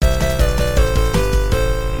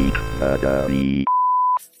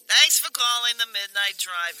Thanks for calling the Midnight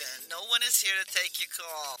Drive-In. No one is here to take your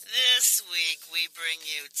call. This week, we bring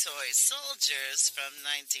you Toy Soldiers from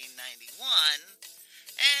 1991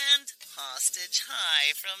 and Hostage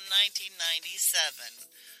High from 1997,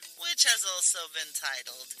 which has also been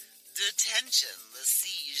titled Detention, the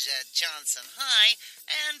Siege at Johnson High,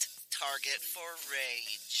 and Target for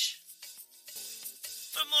Rage.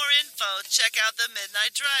 For more info, check out the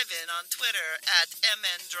Midnight Drive-In on Twitter at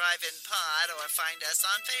MNDriveInPod or find us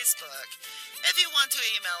on Facebook. If you want to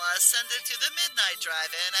email us, send it to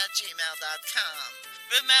themidnightdrivein@gmail.com.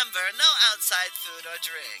 Remember, no outside food or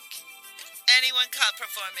drink. Anyone caught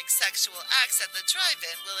performing sexual acts at the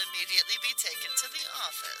drive-in will immediately be taken to the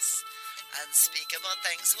office. Unspeakable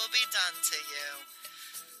things will be done to you.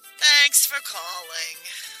 Thanks for calling.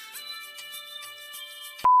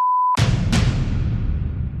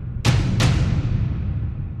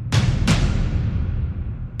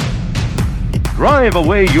 Drive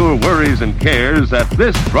away your worries and cares at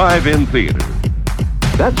this drive-in theater.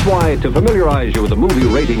 That's why, to familiarize you with the movie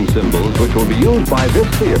rating symbols which will be used by this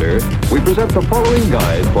theater, we present the following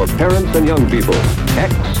guide for parents and young people.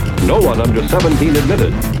 X, no one under 17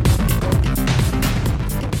 admitted.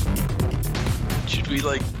 Should we,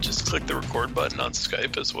 just click the record button on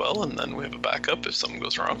Skype as well, and then we have a backup if something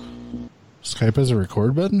goes wrong? Skype has a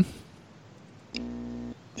record button?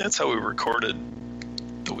 That's how we recorded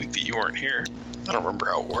the week that you weren't here. I don't remember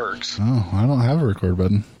how it works. Oh, I don't have a record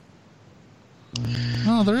button.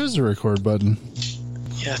 Oh, there is a record button.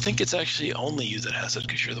 Yeah, I think it's actually only you that has it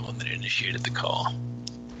because you're the one that initiated the call.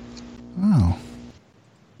 Oh.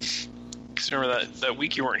 Because remember that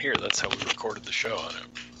week you weren't here, that's how we recorded the show on it.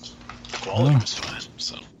 Quality was fine,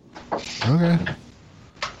 so. Okay.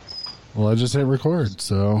 Well, I just hit record,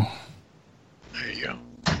 so. There you go.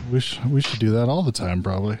 We should do that all the time,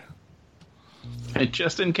 probably.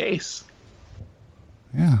 Just in case.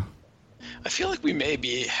 Yeah. I feel like we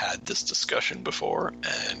maybe had this discussion before,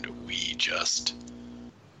 and we just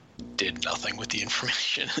did nothing with the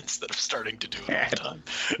information instead of starting to do it all the time.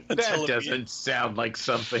 That doesn't sound like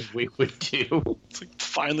something we would do. It's like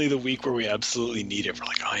finally the week where we absolutely need it. We're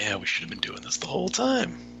like, oh yeah, we should have been doing this the whole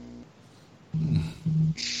time.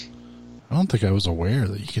 I don't think I was aware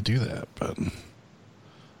that you could do that, but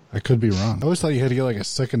I could be wrong. I always thought you had to get a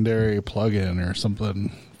secondary plug-in or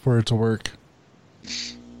something for it to work.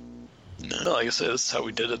 No, like I said, this is how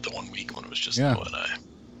we did it the one week when it was just Noah and I.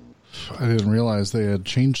 I didn't realize they had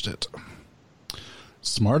changed it.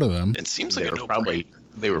 Smart of them. It seems like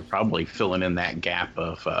they were probably filling in that gap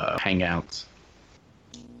of Hangouts.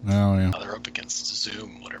 Oh, yeah. They're up against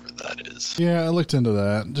Zoom, whatever that is. Yeah, I looked into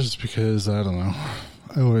that just because, I don't know.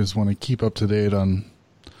 I always want to keep up to date on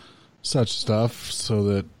such stuff so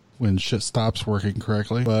that when shit stops working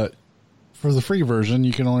correctly. But for the free version,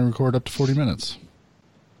 you can only record up to 40 minutes.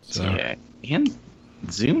 So. Yeah, and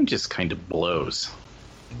Zoom just kind of blows.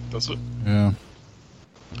 Does it? Yeah.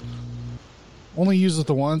 Only use it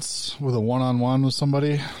the once with a one-on-one with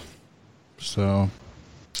somebody. So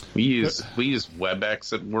we use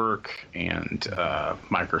WebEx at work and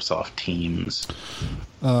Microsoft Teams.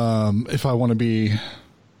 If I want to be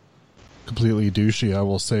completely douchey, I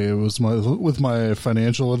will say it was with my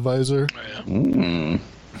financial advisor. Oh, yeah.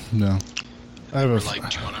 No. I have do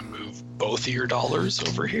you want to move both of your dollars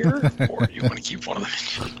over here, or you want to keep one of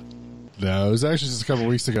them? No, it was actually just a couple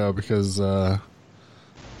weeks ago because I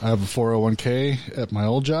have a 401k at my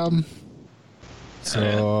old job,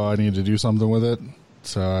 so I need to do something with it.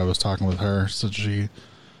 So I was talking with her. So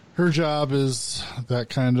her job is that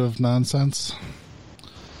kind of nonsense.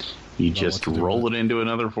 You just roll it into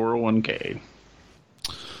another 401k.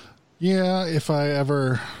 Yeah, if I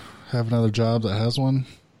ever have another job that has one,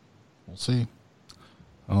 we'll see.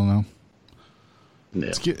 I don't know.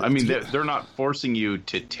 Yeah. They're not forcing you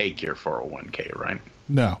to take your 401k, right?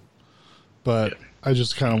 No, but I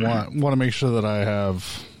just kind of want to make sure that I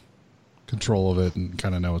have control of it and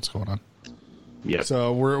kind of know what's going on. Yeah.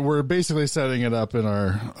 So we're basically setting it up in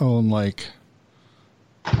our own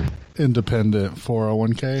independent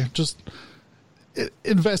 401k, just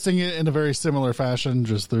investing it in a very similar fashion.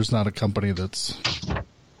 Just there's not a company that's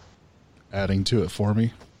adding to it for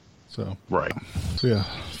me. So right. So yeah,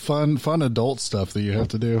 fun adult stuff that you have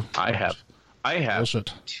to do. I have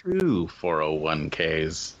Bullshit. 2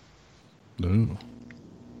 401ks. Ooh.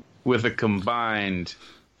 With a combined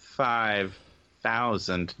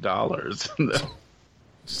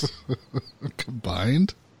 $5,000.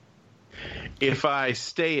 Combined? If I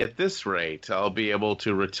stay at this rate, I'll be able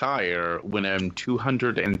to retire when I'm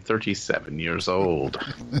 237 years old.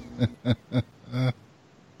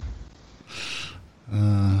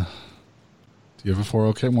 Do you have a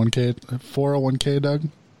 401k, Doug?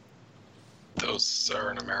 Those are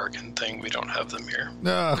an American thing. We don't have them here.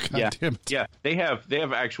 No, God damn it. Yeah, they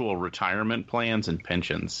have actual retirement plans and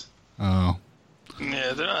pensions. Oh.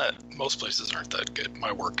 Yeah, they're not. Most places aren't that good.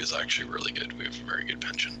 My work is actually really good. We have a very good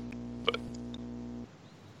pension. But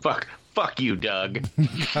fuck you, Doug.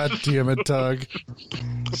 God damn it, Doug.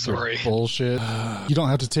 Sorry. Bullshit. You don't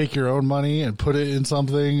have to take your own money and put it in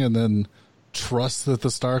something and then trust that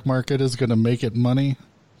the stock market is going to make it money.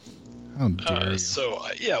 How dare you? So,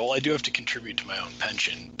 I do have to contribute to my own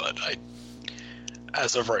pension, but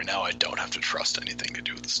as of right now, I don't have to trust anything to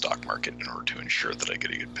do with the stock market in order to ensure that I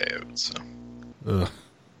get a good payout. So,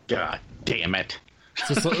 God damn it!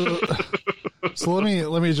 So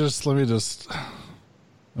let me just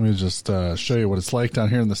show you what it's like down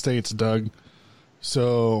here in the States, Doug.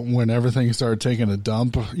 So when everything started taking a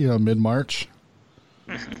dump, mid-March,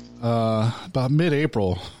 about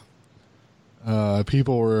mid-April,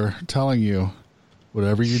 people were telling you,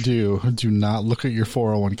 whatever you do not look at your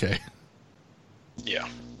 401k. Yeah.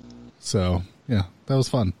 So, yeah, that was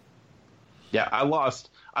fun. Yeah,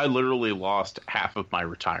 I literally lost half of my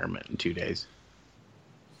retirement in 2 days.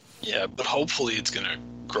 Yeah, but hopefully it's going to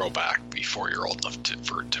grow back before you're old enough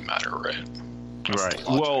for it to matter, right? That's right.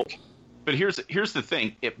 Well, but here's the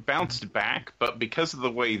thing. It bounced back, but because of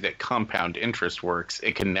the way that compound interest works,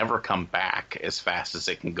 it can never come back as fast as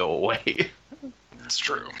it can go away. That's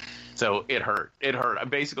true. So it hurt.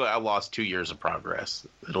 Basically, I lost 2 years of progress.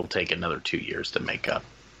 It'll take another 2 years to make up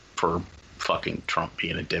for fucking Trump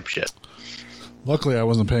being a dipshit. Luckily, I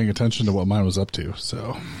wasn't paying attention to what mine was up to,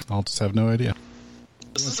 so I'll just have no idea.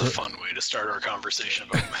 This is a fun way to start our conversation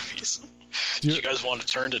about movies. Do you guys want to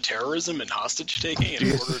turn to terrorism and hostage taking? Do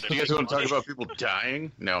you guys want to talk about people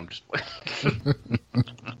dying? No, I'm just playing.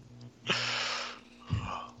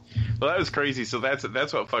 Well, that was crazy. So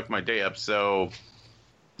that's what fucked my day up. So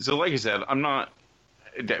like I said,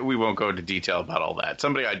 we won't go into detail about all that.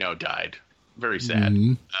 Somebody I know died. Very sad.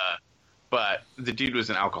 Mm-hmm. But the dude was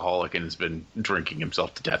an alcoholic and has been drinking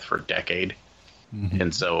himself to death for a decade. Mm-hmm.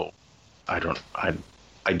 And so I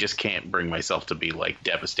just can't bring myself to be like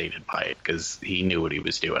devastated by it because he knew what he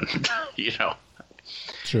was doing,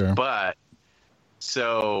 Sure. But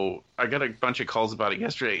so I got a bunch of calls about it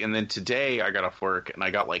yesterday, and then today I got off work and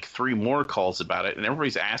I got like 3 more calls about it, and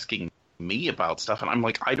everybody's asking me about stuff, and I'm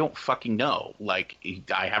like, I don't fucking know. Like,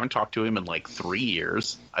 I haven't talked to him in like 3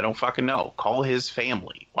 years. I don't fucking know. Call his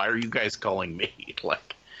family. Why are you guys calling me?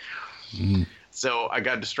 So I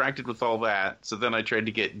got distracted with all that. So then I tried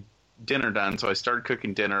to get dinner done. So I started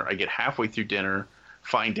cooking dinner. I get halfway through dinner,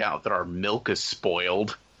 find out that our milk is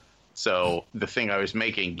spoiled. So the thing I was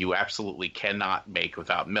making, you absolutely cannot make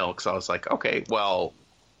without milk. So I was like, okay, well,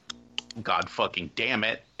 God fucking damn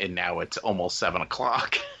it. And now it's almost 7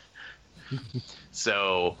 o'clock.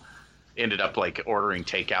 So ended up like ordering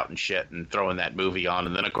takeout and shit and throwing that movie on.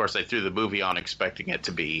 And then of course I threw the movie on expecting it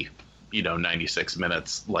to be, 96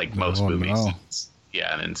 minutes like most movies. No.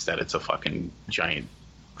 Yeah. And instead it's a fucking giant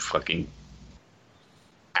fucking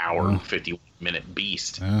hour and 50-minute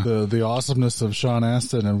beast. Yeah. The awesomeness of Sean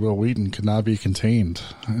Astin and Will Wheaton could not be contained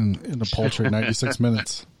in a paltry 96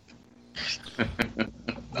 minutes. Not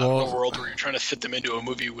in a world where you're trying to fit them into a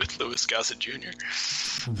movie with Louis Gossett Jr.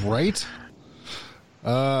 Right?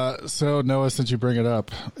 So, Noah, since you bring it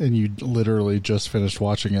up, and you literally just finished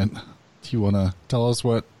watching it, do you want to tell us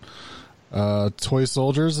what Toy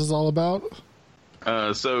Soldiers is all about?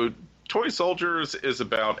 So, Toy Soldiers is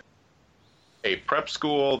about a prep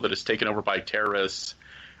school that is taken over by terrorists,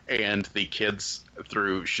 and the kids,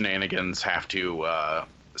 through shenanigans, have to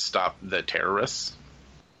stop the terrorists.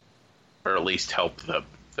 Or at least help the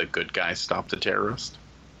good guys stop the terrorist.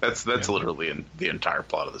 That's literally the entire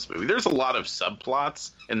plot of this movie. There's a lot of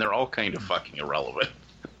subplots, and they're all kind of fucking irrelevant.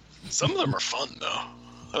 Some of them are fun, though.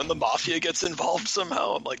 When the mafia gets involved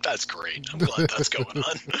somehow, I'm like, that's great. I'm glad that's going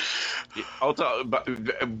on. I'll tell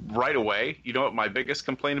right away, you know what my biggest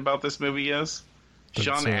complaint about this movie is?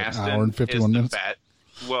 Sean Astin hour and 51 minutes.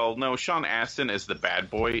 Well, no, Sean Astin as the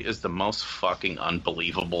bad boy is the most fucking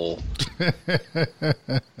unbelievable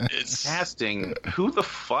casting. Who the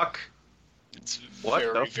fuck? It's what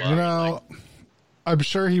very, the fuck? very I'm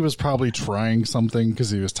sure he was probably trying something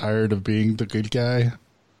because he was tired of being the good guy.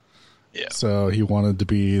 Yeah. So he wanted to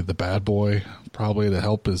be the bad boy, probably to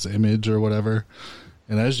help his image or whatever.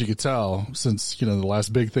 And as you could tell, since, the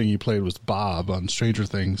last big thing he played was Bob on Stranger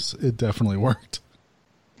Things, it definitely worked.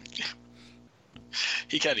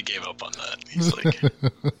 He kind of gave up on that. He's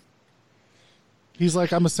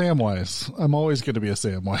like, I'm a Samwise. I'm always going to be a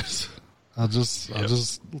Samwise. I'll just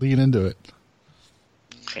lean into it.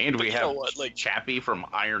 And we have what, like, Chappie from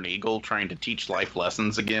Iron Eagle trying to teach life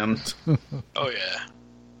lessons again. Oh yeah.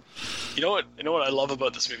 You know what I love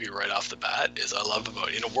about this movie right off the bat is I love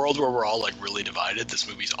about, in a world where we're all like really divided, this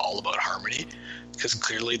movie's all about harmony, because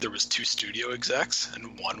clearly there was 2 studio execs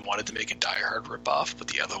and one wanted to make a Die Hard ripoff, but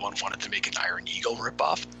the other one wanted to make an Iron Eagle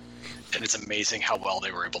ripoff. And it's amazing how well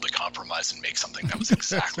they were able to compromise and make something that was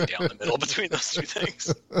exactly down the middle between those 2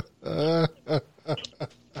 things.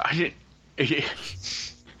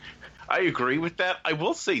 I agree with that. I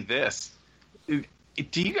will say this.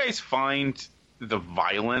 Do you guys find the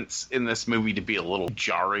violence in this movie to be a little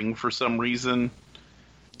jarring for some reason?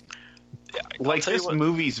 Yeah, like, this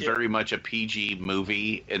movie's very much a PG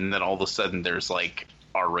movie, and then all of a sudden there's, like,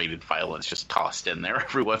 R-rated violence just tossed in there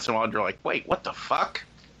every once in a while, and you're like, wait, what the fuck?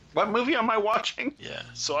 What movie am I watching? Yeah,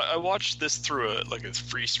 so I watched this through a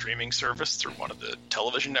free streaming service through one of the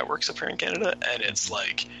television networks up here in Canada, and it's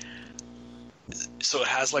like, so it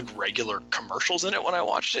has like regular commercials in it when I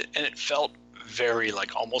watched it, and it felt very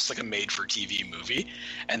like almost like a made-for-TV movie.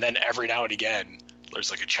 And then every now and again,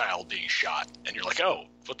 there's like a child being shot, and you're like, oh,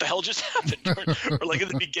 what the hell just happened? or like at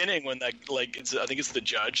the beginning when that, like, I think it's the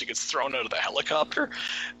judge that gets thrown out of the helicopter,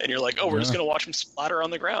 and you're like, oh, we're just gonna watch him splatter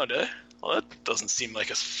on the ground, eh? Well, that doesn't seem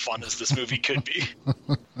like as fun as this movie could be.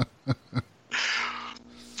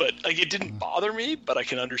 But like, it didn't bother me, but I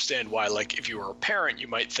can understand why, like, if you were a parent, you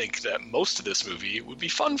might think that most of this movie would be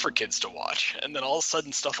fun for kids to watch. And then all of a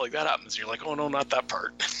sudden stuff like that happens. And you're like, oh no, not that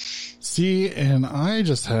part. See, and I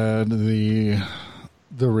just had the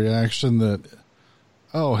reaction that,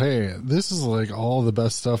 oh, hey, this is like all the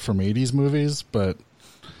best stuff from 80s movies, but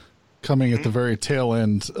coming at the very tail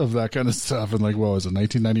end of that kind of stuff. And like, what was it,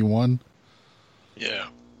 1991? Yeah.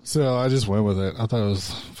 So I just went with it. I thought it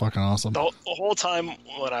was fucking awesome. The whole time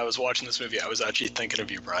when I was watching this movie, I was actually thinking of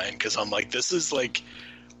you, Brian, because I'm like, this is like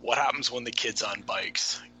what happens when the kids on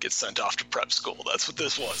bikes get sent off to prep school. That's what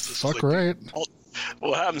this was. This Fuck was like right.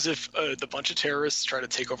 What happens if the bunch of terrorists try to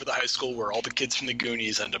take over the high school where all the kids from the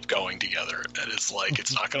Goonies end up going together? And it's like,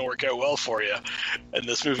 it's not going to work out well for you. And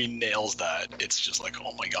this movie nails that. It's just like,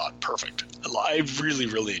 oh my God, perfect. I really,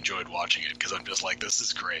 really enjoyed watching it because I'm just like, this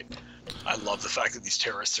is great. I love the fact that these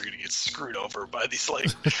terrorists are going to get screwed over by these, like,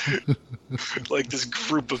 like this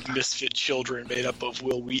group of misfit children made up of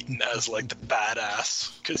Will Wheaton as, like, the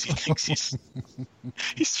badass because he thinks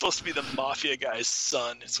he's supposed to be the mafia guy's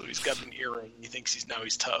son. So he's got an earring. He thinks he's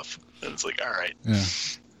tough. And it's like, all right. Yeah.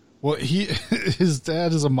 Well, his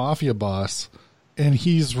dad is a mafia boss, and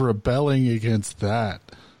he's rebelling against that.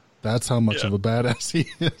 That's how much of a badass he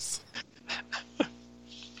is.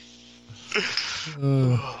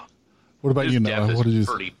 What about His you, death Noah? is What did you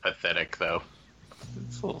pretty pathetic, though.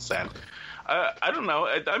 It's a little sad. I don't know.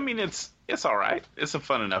 I mean, it's all right. It's a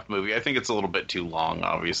fun enough movie. I think it's a little bit too long,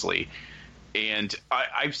 obviously. And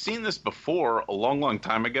I've seen this before a long, long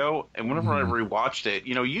time ago. And whenever I rewatched it,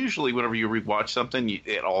 you know, usually whenever you rewatch something,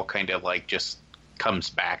 it all kind of like just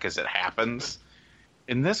comes back as it happens.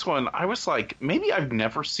 In this one, I was like, maybe I've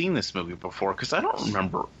never seen this movie before because I don't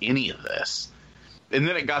remember any of this. And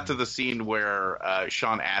then it got to the scene where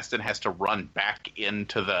Sean Astin has to run back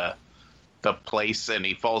into the place, and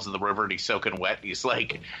he falls in the river, and he's soaking wet. He's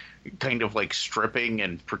like kind of like stripping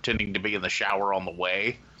and pretending to be in the shower on the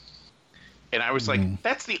way. And I was like,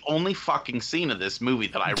 that's the only fucking scene of this movie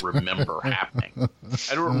that I remember happening.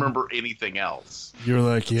 I don't remember anything else. You're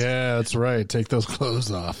like, yeah, that's right. Take those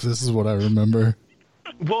clothes off. This is what I remember.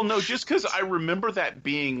 Well, no, just because I remember that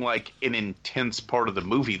being like an intense part of the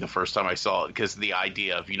movie the first time I saw it, because the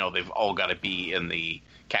idea of, you know, they've all got to be in the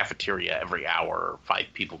cafeteria every hour, 5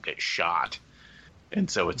 people get shot.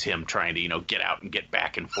 And so it's him trying to, you know, get out and get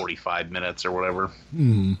back in 45 minutes or whatever.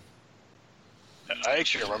 I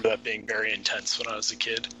actually remember that being very intense when I was a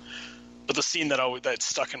kid. But the scene that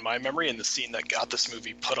stuck in my memory and the scene that got this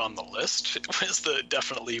movie put on the list was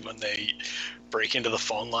definitely when they break into the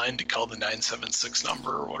phone line to call the 976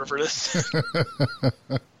 number or whatever it is.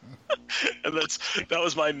 And that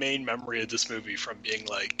was my main memory of this movie from being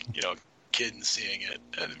like, you know, kid and seeing it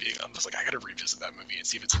and I'm just like, I gotta revisit that movie and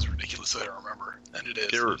see if it's as ridiculous as I remember. And it is.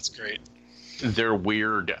 It's great. Their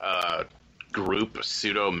weird group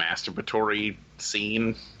pseudo masturbatory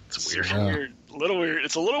scene. It's weird. Weird. A little weird.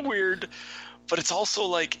 It's a little weird, but it's also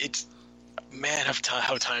like, it's, man,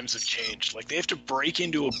 how times have changed. Like, they have to break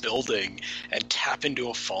into a building and tap into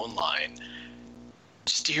a phone line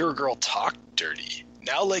just to hear a girl talk dirty.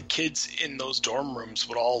 Now, like, kids in those dorm rooms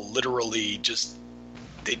would all literally just,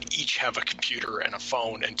 they'd each have a computer and a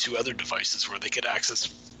phone and 2 other devices where they could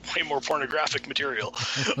access way more pornographic material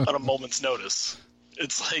on a moment's notice.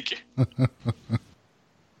 It's like...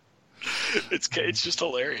 It's just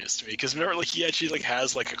hilarious to me because remember, like he actually like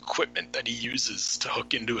has like equipment that he uses to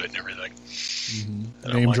hook into it and everything.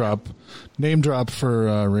 Mm-hmm. Name drop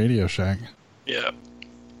for Radio Shack. Yeah.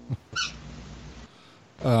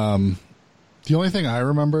 The only thing I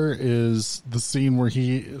remember is the scene where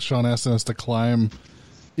Sean Astin has to climb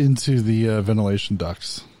into the ventilation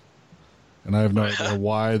ducts. And I have no idea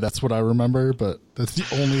why that's what I remember, but that's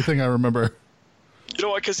the only thing I remember. You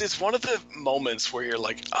know what? Because it's one of the moments where you're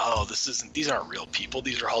like, oh, these aren't real people.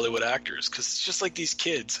 These are Hollywood actors. Because it's just like these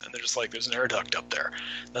kids, and they're just like, there's an air duct up there.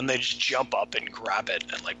 Then they just jump up and grab it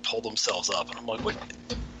and like pull themselves up. And I'm like,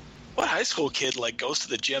 what high school kid like goes to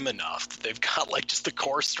the gym enough that they've got like just the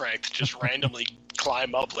core strength to just randomly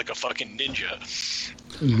climb up like a fucking ninja?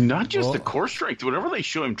 Not just the core strength. Whenever they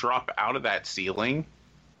show him drop out of that ceiling,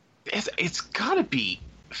 it's got to be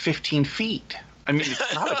 15 feet. I mean,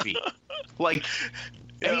 it's got to be. Like,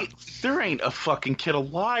 there ain't a fucking kid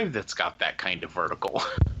alive that's got that kind of vertical.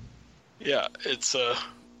 Yeah, it's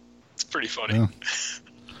pretty funny. Yeah.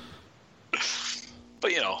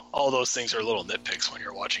 But, all those things are little nitpicks when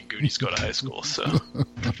you're watching Goonies go to high school, so.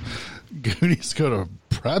 Goonies go to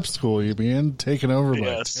prep school, you mean? Taken over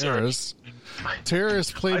by terrorists.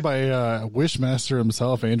 Terrorist played by Wishmaster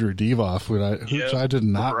himself, Andrew Devoff, which I did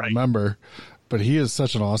not remember. But he is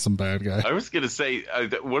such an awesome bad guy. I was going to say,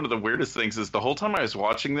 one of the weirdest things is the whole time I was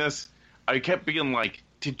watching this, I kept being like,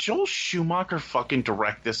 did Joel Schumacher fucking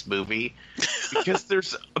direct this movie? Because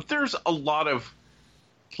there's a lot of,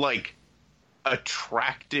 like,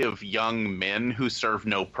 attractive young men who serve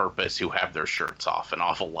no purpose who have their shirts off an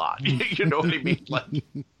awful lot. You know what I mean? Like,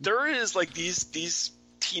 there is, like, these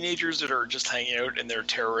teenagers that are just hanging out in their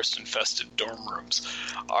terrorist-infested dorm rooms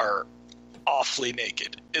are awfully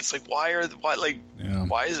naked. It's like, why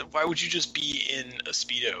would you just be in a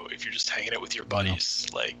Speedo if you're just hanging out with your buddies,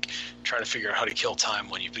 like trying to figure out how to kill time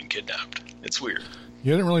when you've been kidnapped? It's weird.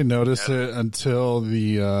 You didn't really notice it until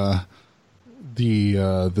the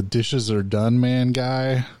dishes are done man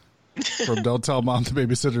guy from Don't Tell Mom the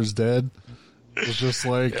Babysitter's Dead. It was just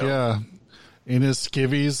like, in his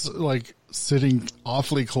skivvies, like sitting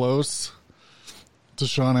awfully close to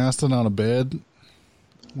Sean Astin on a bed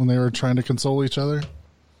when they were trying to console each other.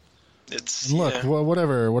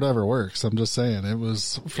 Whatever works. I'm just saying it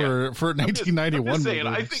was for 1991. I'm just saying,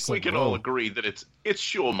 I think we can all agree that it's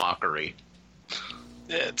Schulmachery.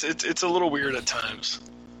 Yeah, it's a little weird at times.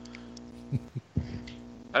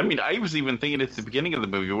 I mean, I was even thinking at the beginning of the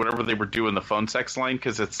movie, whenever they were doing the phone sex line,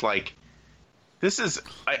 because it's like,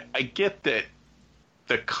 I get that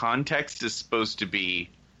the context is supposed to be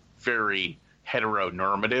very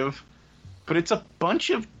heteronormative, but it's a bunch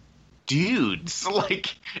of dudes,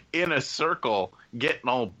 like, in a circle getting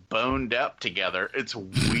all boned up together. It's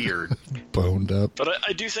weird. Boned up. But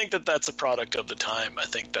I do think that that's a product of the time. I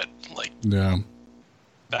think that, like,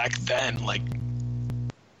 back then, like,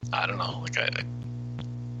 I don't know, like,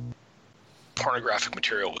 pornographic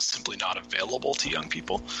material was simply not available to young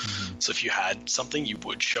people. Mm-hmm. So if you had something, you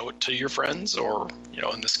would show it to your friends, or,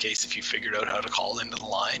 in this case, if you figured out how to call into the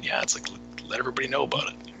line, it's like, let everybody know about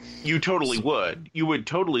it. You totally would. You would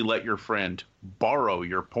totally let your friend borrow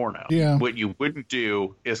your porno. Yeah. What you wouldn't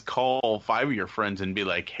do is call 5 of your friends and be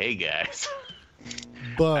like, hey, guys,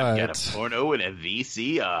 I've got a porno and a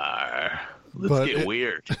VCR. Let's get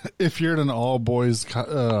weird. If you're in an all-boys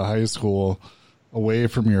high school away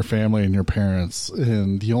from your family and your parents,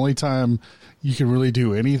 and the only time you can really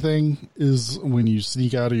do anything is when you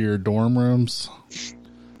sneak out of your dorm rooms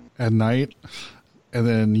at night and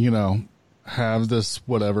then, have this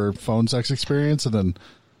whatever phone sex experience and then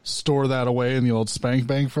store that away in the old spank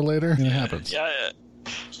bank for later. It happens. Yeah.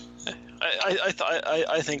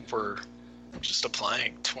 I think we're just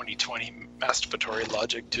applying 2020 masturbatory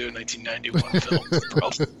logic to 1991 films.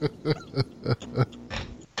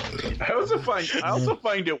 I also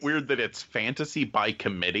find it weird that it's fantasy by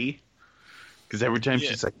committee. Because every time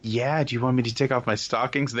she's like, do you want me to take off my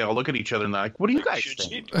stockings? And they all look at each other and they're like, what do you guys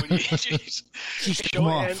think? Show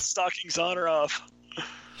hands, stockings on or off.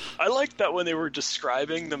 I liked that when they were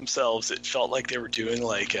describing themselves, it felt like they were doing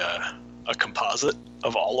like a composite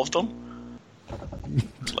of all of them.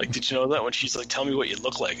 Like, did you know that? When she's like, tell me what you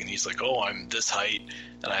look like. And he's like, oh, I'm this height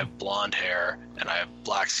and I have blonde hair and I have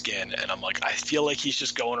black skin. And I'm like, I feel like he's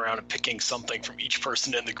just going around and picking something from each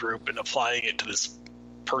person in the group and applying it to this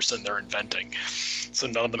person they're inventing, so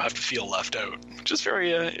none of them have to feel left out, which is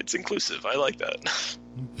very it's inclusive. I like that.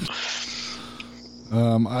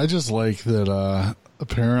 I just like that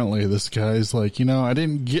apparently this guy's like, I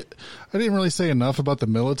didn't really say enough about the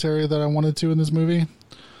military that I wanted to in this movie,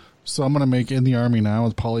 so I'm gonna make In the Army Now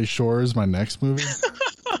with Pauly Shore as my next movie.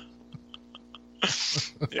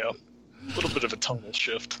 Yeah. A little bit of a tonal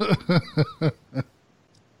shift.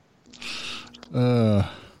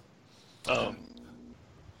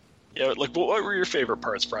 Yeah, like, what were your favorite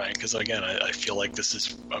parts, Brian? Because, again, I feel like this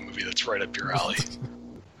is a movie that's right up your alley.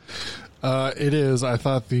 It is. I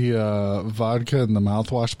thought the vodka in the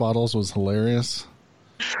mouthwash bottles was hilarious.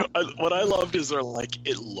 What I loved is they're like,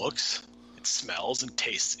 it looks, it smells, and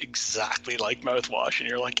tastes exactly like mouthwash, and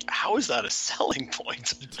you're like, how is that a selling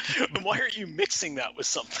point? And why aren't you mixing that with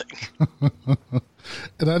something?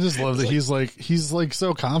 And I just love that he's like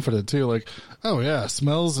so confident too. Like, oh yeah,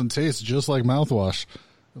 smells and tastes just like mouthwash.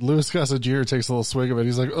 Louis Gossett Jr. takes a little swig of it.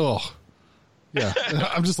 He's like, oh yeah.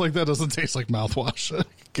 I'm just like, that doesn't taste like mouthwash. I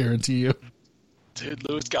guarantee you. Dude,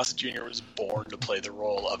 Louis Gossett Jr. was born to play the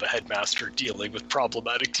role of a headmaster dealing with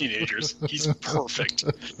problematic teenagers. He's perfect.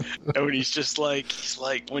 And when he's like,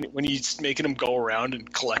 when he's making them go around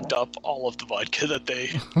and collect up all of the vodka that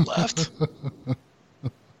they left.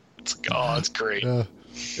 It's like, oh, it's great. And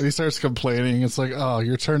he starts complaining. It's like, oh,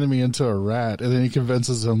 you're turning me into a rat. And then he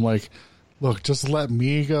convinces him, like, look, just let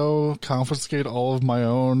me go confiscate all of my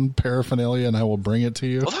own paraphernalia and I will bring it to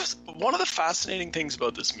you. Well, that's one of the fascinating things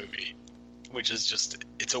about this movie, which is just,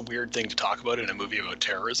 it's a weird thing to talk about in a movie about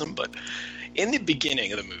terrorism, but in the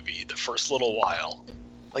beginning of the movie, the first little while,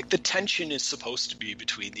 like, the tension is supposed to be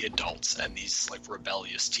between the adults and these, like,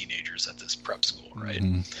 rebellious teenagers at this prep school, right?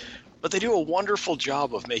 Mm-hmm. But they do a wonderful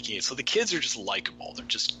job of making it so the kids are just likable.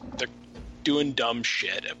 They're doing dumb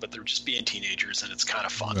shit, but they're just being teenagers, and it's kind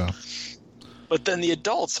of fun. Yeah. But then the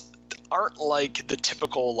adults aren't like the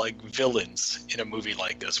typical, like, villains in a movie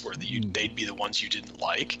like this where they'd be the ones you didn't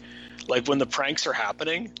like. Like, when the pranks are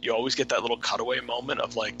happening, you always get that little cutaway moment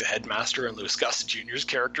of, like, the headmaster and Louis Gossett Jr.'s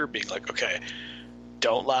character being like, okay,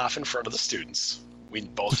 don't laugh in front of the students. We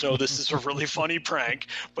both know this is a really funny prank,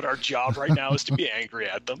 but our job right now is to be angry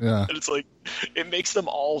at them. Yeah. And it's like, it makes them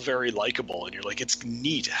all very likable. And you're like, it's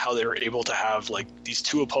neat how they're able to have, like, these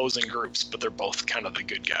two opposing groups, but they're both kind of the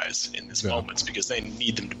good guys in these moments because they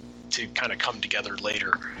need them to kind of come together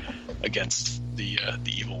later against the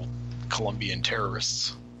evil Colombian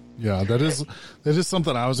terrorists. Yeah, that is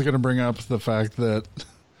something I was going to bring up, the fact that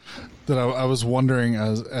I was wondering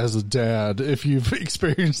as a dad if you've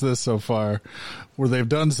experienced this so far, where they've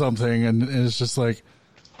done something and it's just like,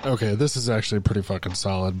 okay, this is actually pretty fucking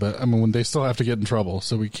solid, but I mean, when they still have to get in trouble,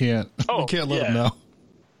 so we can't let them know.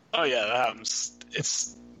 Oh yeah, that happens.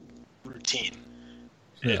 It's routine.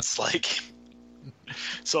 Yeah. It's like,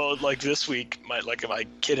 so like this week, my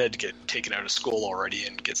kid had to get taken out of school already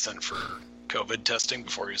and get sent for COVID testing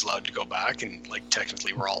before he was allowed to go back, and, like,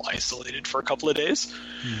 technically we're all isolated for a couple of days.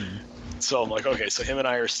 Mm-hmm. So I'm like, okay, so him and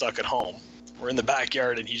I are stuck at home. We're in the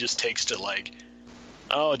backyard, and he just takes to, like,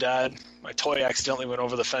 oh, Dad, my toy accidentally went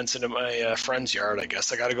over the fence into my friend's yard. I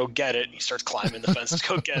guess I got to go get it. And he starts climbing the fence to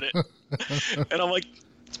go get it. And I'm like,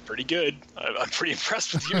 it's pretty good. I'm pretty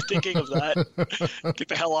impressed with your thinking of that. Get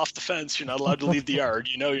the hell off the fence. You're not allowed to leave the yard.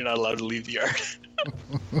 You know you're not allowed to leave the yard.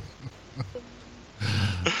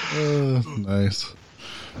 Nice.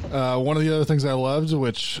 One of the other things I loved,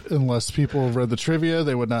 which unless people have read the trivia,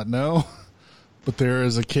 they would not know, but there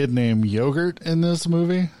is a kid named Yogurt in this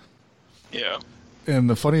movie. Yeah. And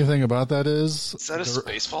the funny thing about that is that a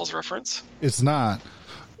Spaceballs reference? It's not.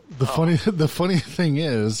 The funny thing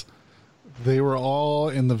is, they were all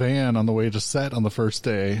in the van on the way to set on the first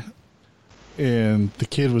day, and the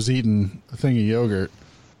kid was eating a thing of yogurt.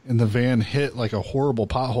 And the van hit like a horrible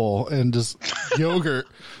pothole, and just yogurt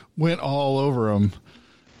went all over him.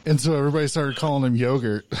 And so everybody started calling him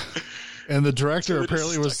Yogurt. And the director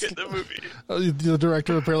apparently the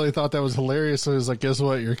director apparently thought that was hilarious. So he was like, guess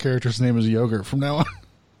what? Your character's name is Yogurt from now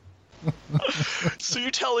on. So you're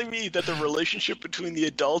telling me that the relationship between the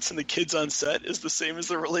adults and the kids on set is the same as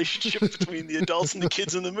the relationship between the adults and the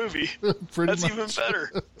kids in the movie? That's much. Even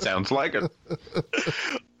better. Sounds like it.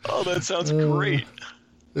 Oh, that sounds great.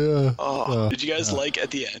 Yeah. Oh, did you guys like at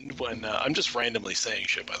the end when I'm just randomly saying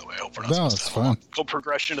shit, by the way? I hope we're not supposed to have a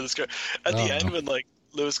progression to this guy. At the end, when, like,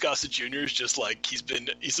 Louis Gossett Jr. is just like,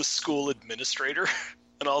 he's a school administrator,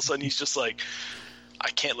 and all of a sudden he's just like, I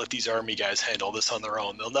can't let these army guys handle this on their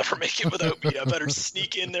own. They'll never make it without me. I better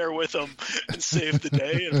sneak in there with them and save the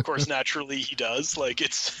day. And of course, naturally, he does. Like,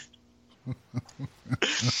 it's.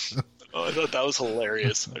 Oh, I thought that was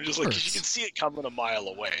hilarious. I'm just like, you can see it coming a mile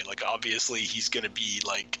away. Like, obviously, he's going to be,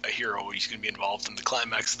 like, a hero. He's going to be involved in the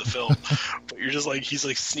climax of the film. But you're just like, he's,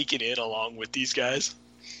 like, sneaking in along with these guys.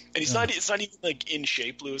 And he's not, it's not even, like, in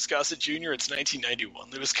shape Louis Gossett Jr. It's 1991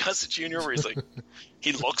 Louis Gossett Jr., where he's, like,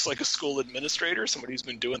 he looks like a school administrator, somebody who's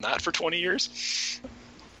been doing that for 20 years.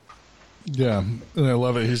 Yeah, and I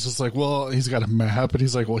love it. He's just like, well, he's got a map, and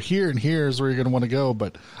he's like, well, here and here is where you're going to want to go,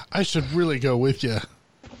 but I should really go with you.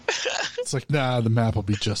 It's like, nah, the map will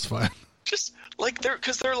be just fine. Just like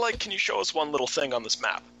they're like, can you show us one little thing on this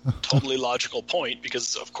map? Totally logical point,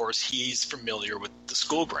 because of course he's familiar with the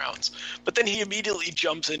school grounds. But then he immediately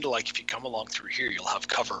jumps into like, if you come along through here, you'll have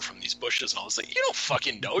cover from these bushes. And I was like, you don't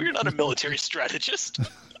fucking know. You're not a military strategist.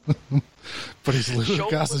 But he's Louis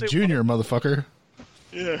Gossett Jr., motherfucker.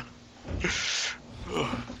 Yeah. It's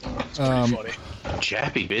pretty funny.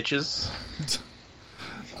 Chappy bitches.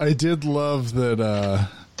 I did love that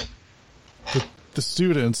the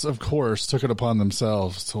students, of course, took it upon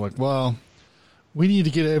themselves to like, well, we need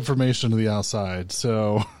to get information to the outside.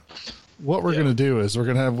 So what we're going to do is we're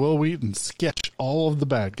going to have Will Wheaton sketch all of the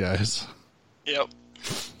bad guys. Yep.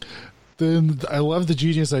 Then I love the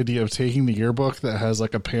genius idea of taking the yearbook that has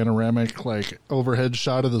like a panoramic like overhead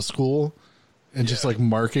shot of the school and just like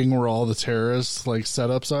marking where all the terrorists like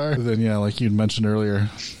setups are. Then like you'd mentioned earlier,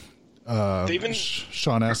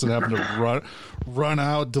 Sean Astin having to run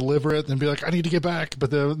out, deliver it, and be like, I need to get back.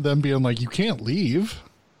 But then being like, you can't leave.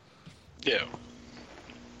 Yeah.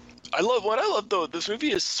 I love though, this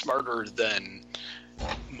movie is smarter than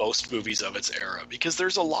most movies of its era, because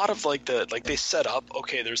there's a lot of like they set up,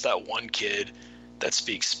 okay, there's that one kid that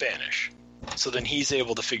speaks Spanish. So then he's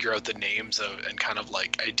able to figure out the names of and kind of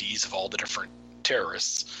like IDs of all the different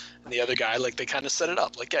terrorists. And the other guy, like, they kind of set it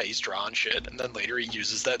up. Like, yeah, he's drawing shit, and then later he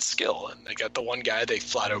uses that skill. And they got the one guy, they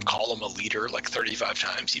flat out call him a leader like 35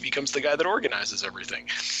 times. He becomes the guy that organizes everything.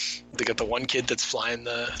 They got the one kid that's flying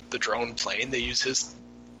the drone plane. They use his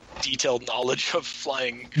detailed knowledge of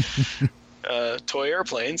flying toy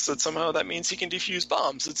airplanes, so somehow that means he can defuse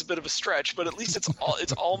bombs. It's a bit of a stretch, but at least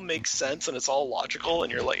it's all makes sense, and it's all logical.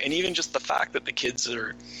 And you're like, and even just the fact that the kids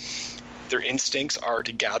their instincts are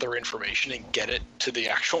to gather information and get it to the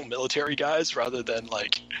actual military guys rather than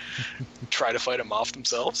like try to fight them off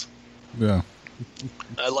themselves. Yeah.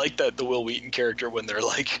 I like that the Will Wheaton character, when they're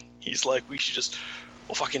like, he's like, we should just,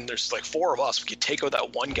 well, fucking, there's like 4 of us. We could take out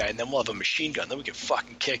that one guy, and then we'll have a machine gun. Then we can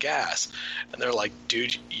fucking kick ass. And they're like,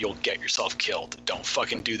 dude, you'll get yourself killed. Don't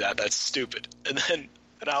fucking do that. That's stupid. And then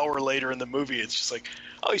an hour later in the movie, it's just like,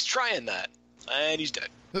 oh, he's trying that, and he's dead.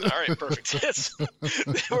 All right, perfect. Yes.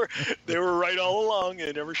 They were right all along.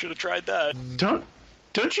 They never should have tried that.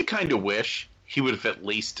 Don't you kind of wish he would have at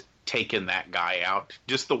least taken that guy out?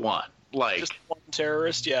 Just the one. Like, just one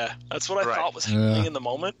terrorist, yeah. That's what I thought was happening in the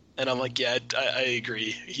moment. And I'm like, yeah, I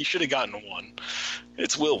agree. He should have gotten one.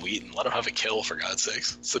 It's Will Wheaton. Let him have a kill, for God's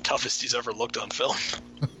sakes. It's the toughest he's ever looked on film.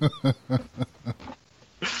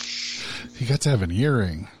 He got to have an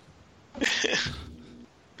earring.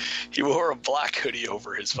 He wore a black hoodie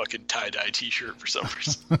over his fucking tie-dye T-shirt for some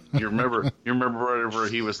reason. You remember whenever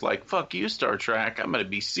he was like, "Fuck you, Star Trek! I'm gonna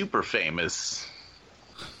be super famous."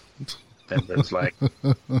 And it's like,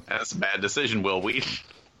 that's a bad decision, Will Wheaton.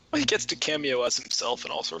 Well, he gets to cameo as himself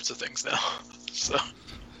and all sorts of things now. So,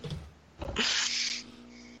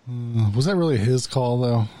 was that really his call,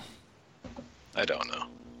 though? I don't know.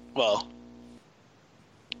 Well,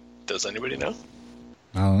 does anybody know?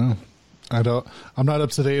 I don't know. I'm not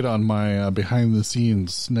up to date on my behind the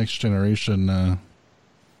scenes Next Generation. I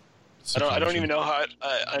don't even know how.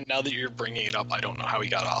 Now that you're bringing it up, I don't know how he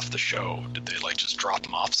got off the show. Did they like just drop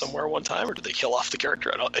him off somewhere one time, or did they kill off the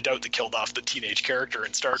character? I doubt they killed off the teenage character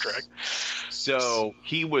in Star Trek. So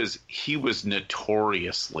he was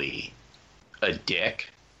notoriously a dick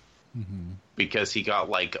because he got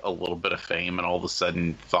like a little bit of fame and all of a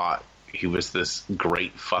sudden thought he was this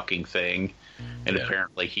great fucking thing. And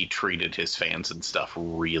apparently he treated his fans and stuff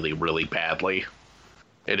really, really badly.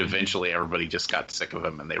 And eventually everybody just got sick of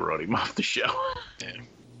him and they wrote him off the show. Yeah.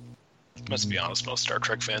 Must be honest, most Star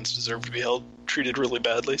Trek fans deserve to be treated really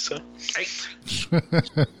badly, so.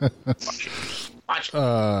 Watch.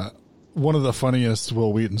 One of the funniest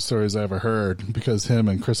Will Wheaton stories I ever heard, because him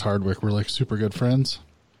and Chris Hardwick were like super good friends.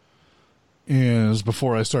 And it was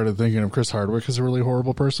before I started thinking of Chris Hardwick as a really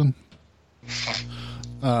horrible person.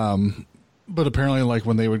 But apparently, like,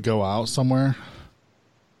 when they would go out somewhere,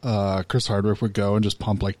 Chris Hardwick would go and just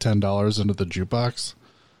pump like $10 into the jukebox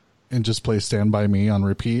and just play Stand By Me on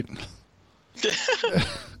repeat.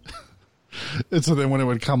 And so then when it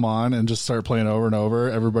would come on and just start playing over and over,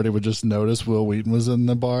 everybody would just notice Will Wheaton was in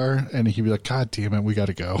the bar, and he'd be like, God damn it, we got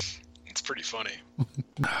to go. It's pretty funny.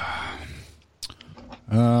 I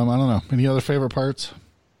don't know. Any other favorite parts?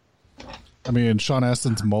 I mean, Sean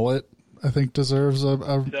Astin's mullet, I think, deserves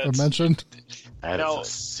a mention. That is a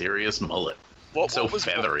serious mullet. What was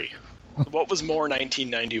feathery. What was more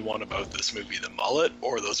 1991 about this movie, the mullet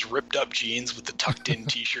or those ripped up jeans with the tucked in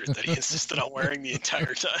T-shirt that he insisted on wearing the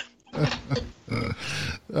entire time?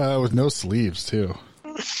 With no sleeves, too.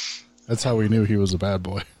 That's how we knew he was a bad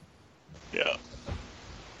boy. Yeah.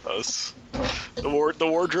 That was the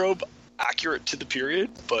wardrobe, accurate to the period,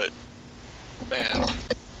 but man,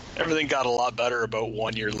 everything got a lot better about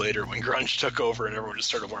 1 year later when grunge took over and everyone just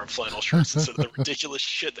started wearing flannel shirts instead of the ridiculous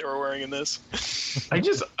shit they were wearing in this.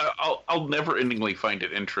 I'll never-endingly find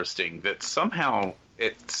it interesting that somehow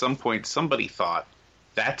at some point somebody thought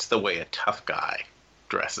that's the way a tough guy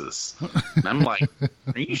dresses. And I'm like,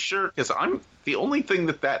 are you sure? Because I'm the only thing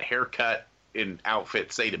that haircut and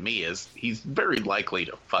outfit say to me is he's very likely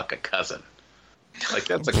to fuck a cousin. Like,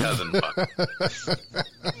 that's a cousin fuck.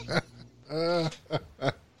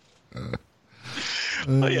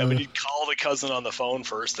 Oh yeah, but he'd call the cousin on the phone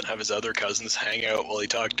first and have his other cousins hang out while he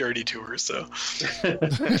talked dirty to her, so.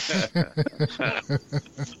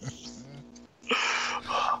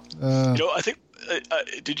 I think,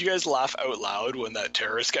 did you guys laugh out loud when that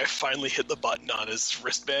terrorist guy finally hit the button on his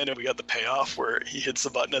wristband and we got the payoff where he hits the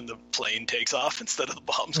button and the plane takes off instead of the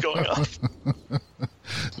bombs going off?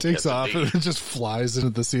 Takes off and it just flies into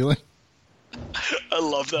the ceiling. I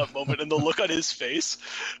love that moment, and the look on his face,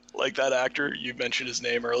 like that actor, you mentioned his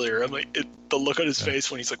name earlier. I'm like, the look on his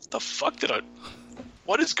face when he's like, "What the fuck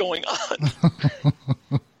what is going on?"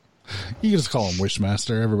 You can just call him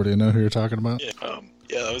Wishmaster. Everybody know who you're talking about. Yeah,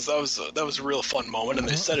 that was a real fun moment, and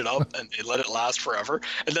they set it up and they let it last forever,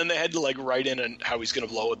 and then they had to like write in and how he's going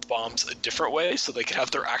to blow the bombs a different way so they could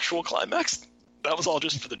have their actual climax. That was all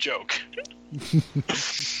just for the joke.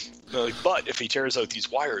 Like, but if he tears out these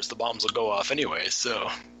wires, the bombs will go off anyway. So,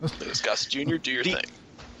 Gus Jr., do your thing.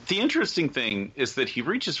 The interesting thing is that he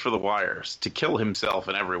reaches for the wires to kill himself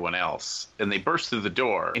and everyone else, and they burst through the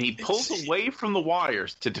door, and he pulls away from the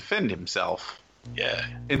wires to defend himself. Yeah.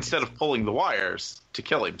 Instead of pulling the wires to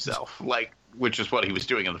kill himself, which is what he was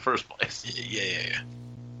doing in the first place. Yeah.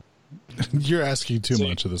 You're asking too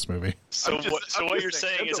much of this movie. So what you're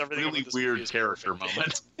saying is everything. Really weird character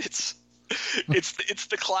moment. It's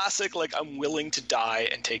the classic, like, I'm willing to die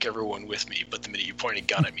and take everyone with me, but the minute you point a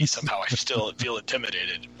gun at me, somehow I still feel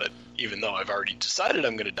intimidated. But even though I've already decided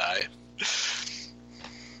I'm going to die.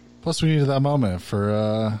 Plus, we needed that moment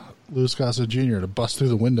for Louis Gossett Jr. to bust through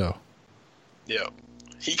the window. Yeah.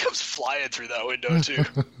 He comes flying through that window, too.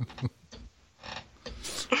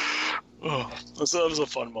 Oh, that was a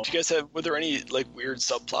fun moment. Did you guys were there any, like, weird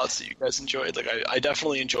subplots that you guys enjoyed? Like, I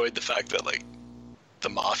definitely enjoyed the fact that, like, the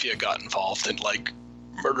mafia got involved and, like,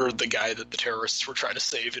 murdered the guy that the terrorists were trying to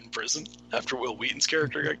save in prison after Will Wheaton's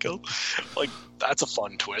character got killed. Like, that's a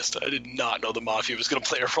fun twist. I did not know the mafia was going to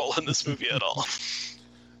play a role in this movie at all.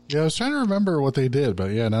 Yeah, I was trying to remember what they did,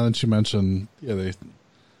 but yeah, now that you mentioned, yeah, they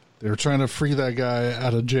were trying to free that guy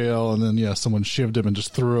out of jail, and then, yeah, someone shivved him and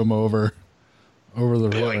just threw him over the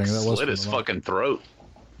railing. Like, that slit his fucking throat.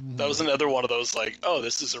 That was another one of those, like, oh,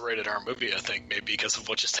 this is a rated R movie, I think, maybe because of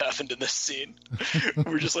what just happened in this scene.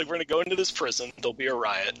 We're just like, we're going to go into this prison, there'll be a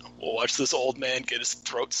riot, we'll watch this old man get his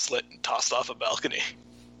throat slit and tossed off a balcony,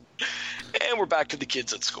 and we're back to the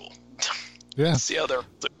kids at school. Yeah. See how they're...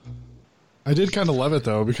 I did kind of love it,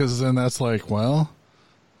 though, because then that's like, well,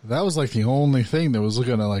 that was like the only thing that was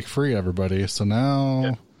going to, like, free everybody, so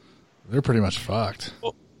now they're pretty much fucked.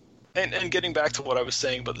 Well, And getting back to what I was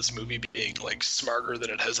saying about this movie being, like, smarter than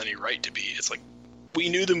it has any right to be, it's like, we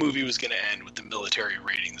knew the movie was going to end with the military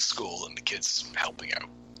raiding the school and the kids helping out.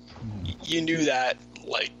 You knew that,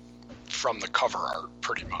 like, from the cover art,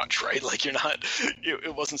 pretty much, right? Like,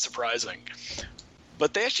 it wasn't surprising.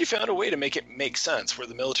 But they actually found a way to make it make sense, where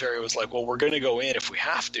the military was like, well, we're going to go in if we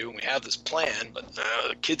have to, and we have this plan, but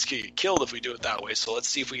kids could get killed if we do it that way, so let's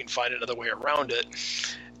see if we can find another way around it.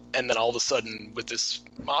 And then all of a sudden, with this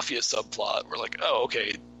mafia subplot, we're like, oh,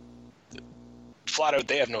 okay, flat out,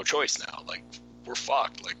 they have no choice now. Like, we're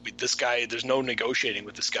fucked. Like, this guy, there's no negotiating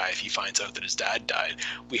with this guy if he finds out that his dad died.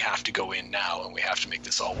 We have to go in now, and we have to make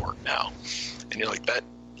this all work now. And you're like, that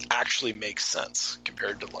actually makes sense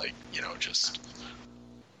compared to, like, just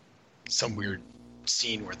some weird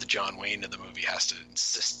scene where the John Wayne of the movie has to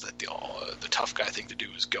insist that the tough guy thing to do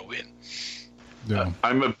is go in. Yeah.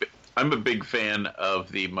 I'm a big fan of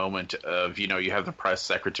the moment of, you have the press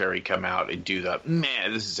secretary come out and do the,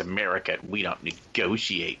 man, this is America. We don't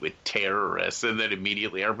negotiate with terrorists. And then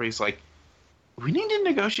immediately everybody's like, we need to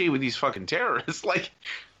negotiate with these fucking terrorists. Like,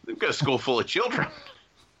 they've got a school full of children.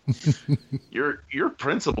 Your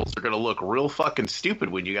principals are going to look real fucking stupid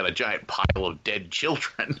when you got a giant pile of dead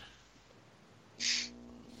children.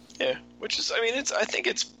 Yeah, which is, I think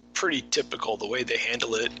it's pretty typical the way they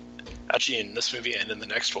handle it. Actually, in this movie and in the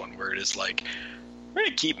next one, where it is like, we're going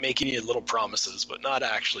to keep making you little promises, but not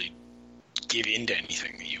actually give in to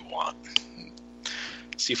anything that you want.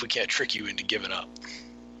 see if we can't trick you into giving up,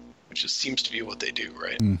 which just seems to be what they do,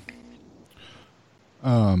 right?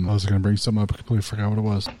 I was going to bring something up. I completely forgot what it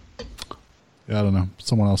was. Yeah, I don't know.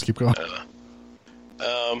 Someone else keep going.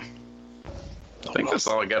 I think that's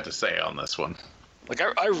all I got to say on this one. Like,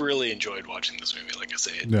 I really enjoyed watching this movie. Like I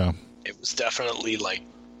say, it was definitely like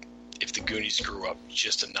if the Goonies grew up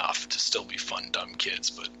just enough to still be fun, dumb kids,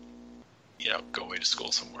 but, you know, go away to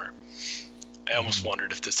school somewhere. I almost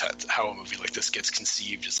wondered if how a movie like this gets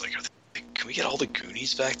conceived. Is like, can we get all the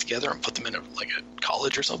Goonies back together and put them in a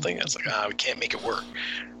college or something? It's like, we can't make it work.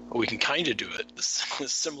 But we can kind of do it. This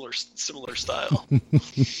similar style.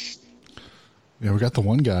 Yeah, we got the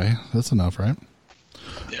one guy. That's enough, right?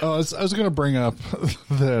 Yeah. I was going to bring up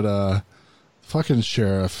that fucking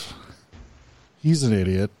sheriff, he's an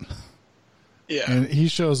idiot. Yeah. And he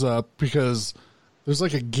shows up because there's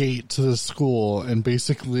like a gate to the school, and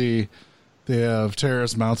basically they have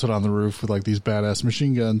terrorists mounted on the roof with like these badass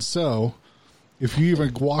machine guns. So if you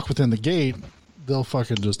even walk within the gate, they'll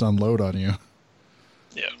fucking just unload on you.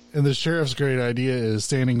 Yeah. And the sheriff's great idea is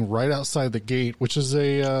standing right outside the gate, which is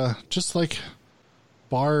a just like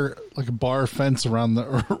a bar fence around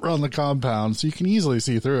the compound, so you can easily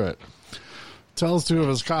see through it. Tells two of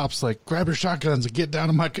his cops, like, grab your shotguns and get down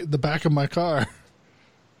to the back of my car.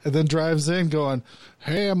 And then drives in going,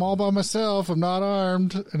 hey, I'm all by myself. I'm not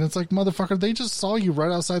armed. And it's like, motherfucker, they just saw you right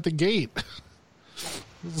outside the gate.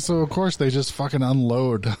 So, of course, they just fucking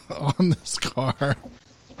unload on this car.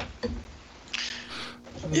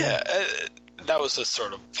 Yeah, that was a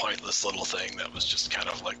sort of pointless little thing that was just kind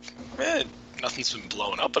of like, nothing's been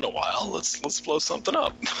blown up in a while. Let's blow something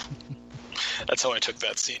up. That's how I took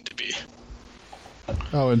that scene to be.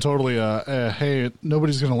 Oh, and totally, hey,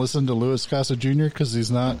 nobody's going to listen to Louis Gossett Jr. because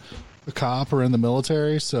he's not a cop or in the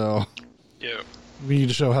military, so yeah, we need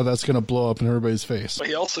to show how that's going to blow up in everybody's face. But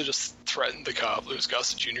he also just threatened the cop. Louis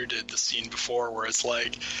Gossett Jr. did the scene before where it's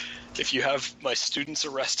like, if you have my students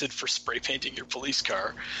arrested for spray painting your police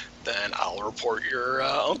car, then I'll report your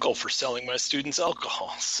uncle for selling my students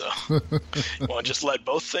alcohol. So you want to just let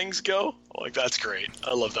both things go? Like, that's great.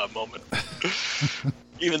 I love that moment.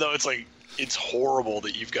 Even though it's like, it's horrible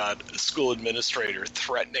that you've got a school administrator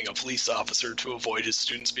threatening a police officer to avoid his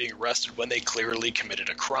students being arrested when they clearly committed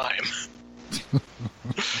a crime.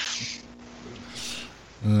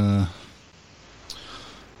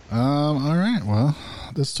 All right. Well,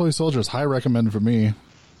 this Toy Soldier is high recommended for me.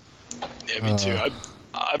 Yeah, me too.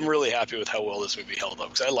 I'm really happy with how well this movie held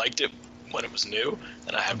up because I liked it when it was new,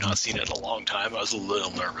 and I have not seen it in a long time. I was a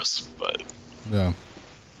little nervous, but yeah.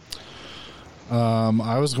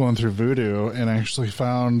 I was going through Vudu and actually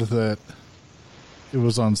found that it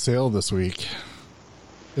was on sale this week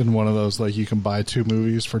in one of those, like, you can buy 2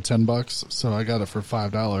 movies for $10. So I got it for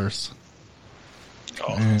 $5.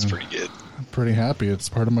 Oh, that's pretty good. I'm pretty happy. It's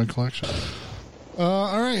part of my collection.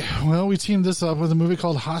 All right. Well, we teamed this up with a movie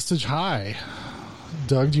called Hostage High.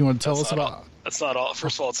 Doug, do you want to tell us about? That's not all.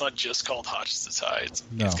 First of all, it's not just called Hostage High.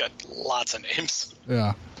 It's got lots of names.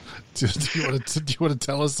 Yeah. Do you want to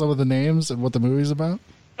tell us some of the names and what the movie's about?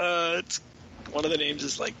 It's one of the names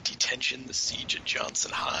is like Detention: The Siege at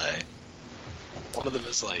Johnson High. One of them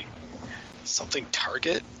is like something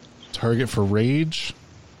Target. Target for Rage.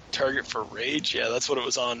 Target for Rage. Yeah, that's what it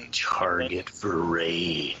was on. Target for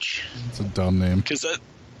Rage. It's a dumb name. Because that,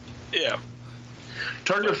 yeah.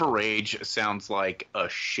 Target for Rage sounds like a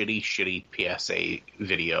shitty PSA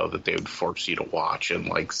video that they would force you to watch in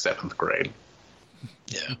like 7th grade.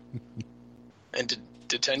 Yeah. And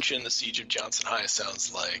Detention: The Siege of Johnson High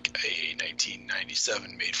sounds like a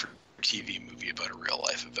 1997 made-for-TV movie about a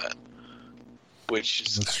real-life event. Which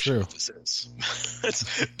is actually what this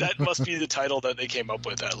is. That must be the title that they came up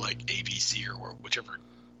with at like ABC or whichever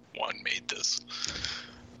one made this.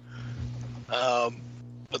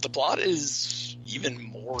 But the plot is even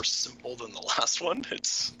more simple than the last one.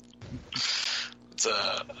 It's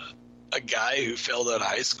a guy who failed out of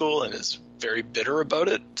high school and is very bitter about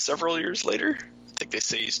it several years later. I think they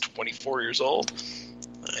say he's 24 years old.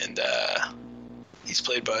 And he's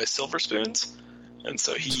played by Silver Spoons. And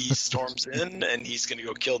so he storms in, and he's going to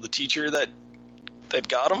go kill the teacher that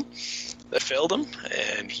got him, that failed him,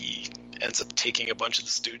 and he ends up taking a bunch of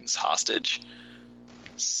the students hostage.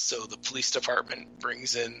 So the police department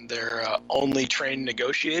brings in their only trained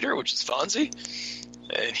negotiator, which is Fonzie,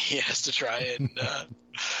 and he has to try and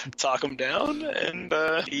talk him down. And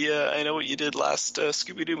I know what you did last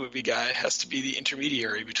Scooby-Doo movie guy has to be the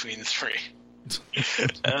intermediary between the three.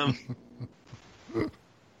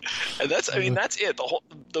 And that's it.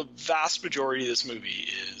 The vast majority of this movie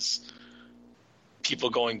is people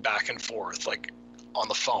going back and forth, like on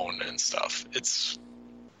the phone and stuff. It's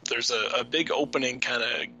there's a big opening kind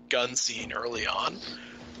of gun scene early on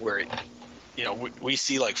where, we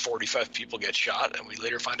see like 45 people get shot, and we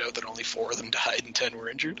later find out that only 4 of them died and 10 were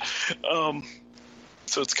injured.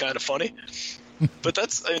 So it's kind of funny. But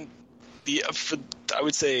that's, I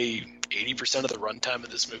would say 80% of the runtime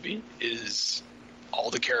of this movie is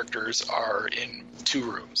all the characters are in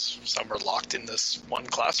 2 rooms. Some are locked in this one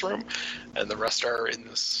classroom, and the rest are in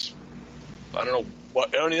this, I don't know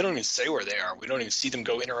what, they don't even say where they are. We don't even see them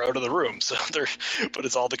go in or out of the room. So but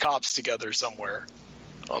it's all the cops together somewhere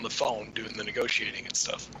on the phone doing the negotiating and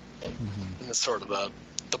stuff. And that's sort of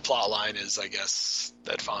the plot line is, I guess,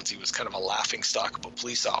 that Fonzie was kind of a laughingstock of a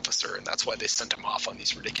police officer, and that's why they sent him off on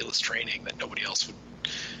these ridiculous training that nobody else would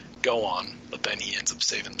go on, but then he ends up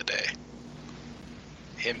saving the day.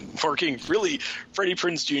 Him working really, Freddie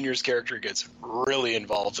Prinze Jr.'s character gets really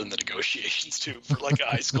involved in the negotiations too. For like a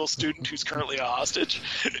high school student who's currently a hostage,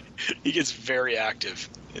 he gets very active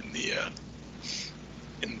in the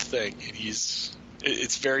thing, and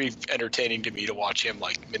it's very entertaining to me to watch him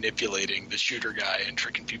like manipulating the shooter guy and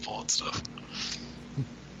tricking people and stuff.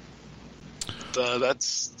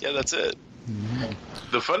 That's it.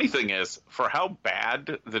 The funny thing is, for how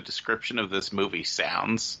bad the description of this movie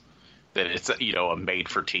sounds, that it's a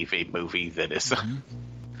made-for-TV movie that is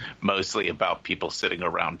mostly about people sitting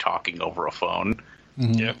around talking over a phone.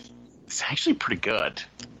 Yeah, it's actually pretty good.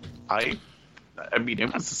 I mean,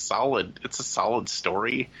 it's a solid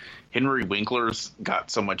story. Henry Winkler's got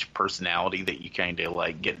so much personality that you kind of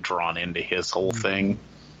like get drawn into his whole thing.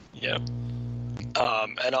 Yeah.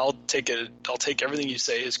 And I'll take everything you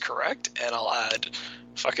say is correct, and I'll add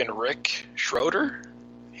fucking Rick Schroder.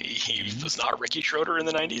 He was not Ricky Schroder in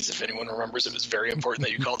the 90s. If anyone remembers, it was very important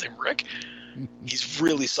that you called him Rick. He's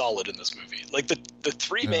really solid in this movie. Like the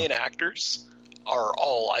 3 main actors are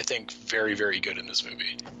all, I think, very, very good in this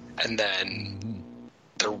movie. And then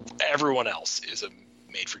everyone else is a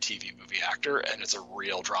made-for-TV movie actor, and it's a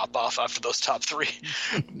real drop-off after those top 3.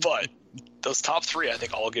 But those top 3, I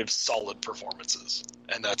think, all give solid performances.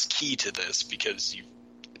 And that's key to this, because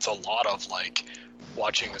it's a lot of, like,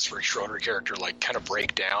 watching this Rick Schroder character, like, kind of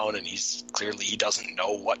break down, and he doesn't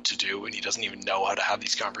know what to do, and he doesn't even know how to have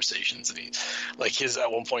these conversations. And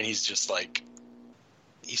at one point, he's just, like,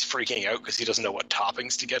 he's freaking out because he doesn't know what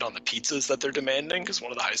toppings to get on the pizzas that they're demanding, because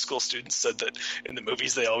one of the high school students said that in the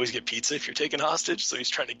movies they always get pizza if you're taken hostage, so he's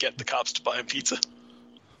trying to get the cops to buy him pizza.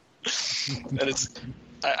 And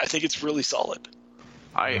I think it's really solid.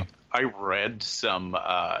 I read some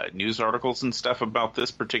news articles and stuff about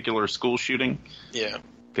this particular school shooting. Yeah.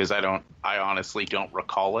 Because I honestly don't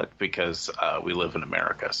recall it, because we live in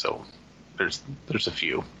America, so there's a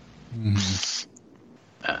few.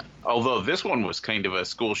 Although this one was kind of a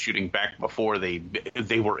school shooting back before they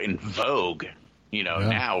were in vogue.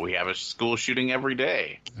 Now we have a school shooting every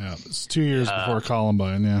day. Yeah, it's 2 years before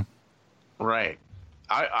Columbine, yeah. Right.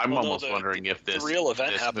 I'm almost wondering if the real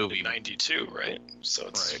event happened in 92, right? So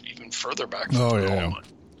it's even further back. Oh, yeah.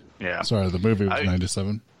 Yeah. Sorry, the movie was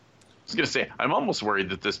 97. I was going to say, I'm almost worried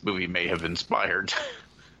that this movie may have inspired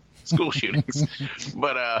school shootings.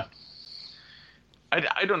 But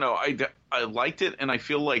I don't know. I liked it, and I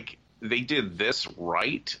feel like they did this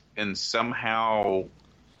right, and somehow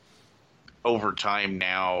over time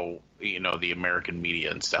now, the American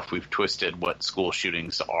media and stuff, we've twisted what school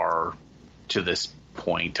shootings are to this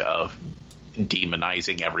point of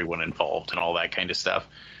demonizing everyone involved and all that kind of stuff.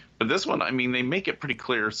 But this one, I mean, they make it pretty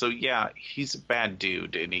clear. So yeah, he's a bad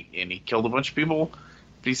dude, and he killed a bunch of people,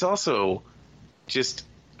 but he's also just,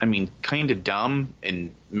 I mean, kind of dumb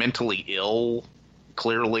and mentally ill,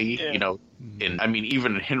 clearly. And I mean,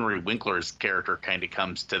 even Henry Winkler's character kind of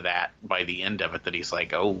comes to that by the end of it, that he's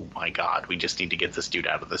like, oh my God, we just need to get this dude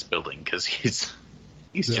out of this building, because he's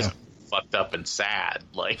just fucked up and sad.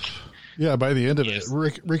 Like, yeah, by the end of it,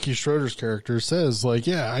 Ricky Schroder's character says, like,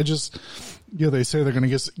 yeah, I just, they say they're going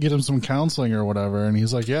to get him some counseling or whatever. And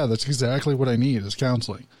he's like, yeah, that's exactly what I need, is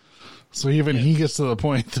counseling. So even he gets to the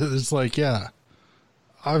point that it's like, yeah,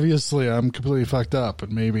 obviously I'm completely fucked up,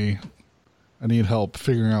 and maybe I need help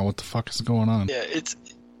figuring out what the fuck is going on. Yeah, it's,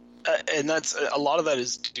 and that's, a lot of that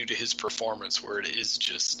is due to his performance, where it is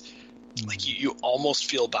just, like, you almost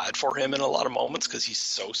feel bad for him in a lot of moments, because he's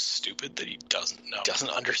so stupid that he doesn't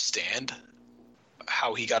understand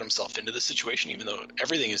how he got himself into this situation, even though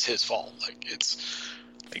everything is his fault. Like, it's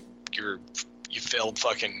like you failed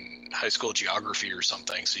fucking high school geography or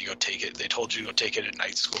something, so you go take it. They told you to go take it at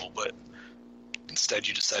night school, but instead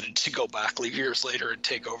you decided to go back years later and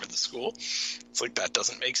take over the school. It's like, that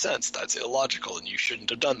doesn't make sense. That's illogical, and you shouldn't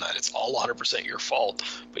have done that. It's all 100% your fault,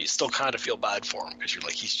 but you still kind of feel bad for him, because you're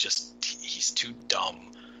like, he's too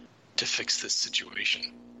dumb to fix this situation.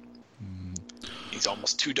 he's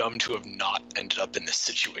almost too dumb to have not ended up in this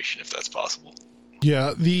situation, if that's possible.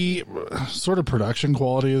 Yeah, the sort of production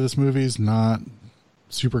quality of this movie is not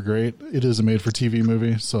super great. It is a made-for-TV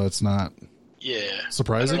movie, so it's not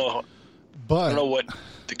surprising. I but don't know what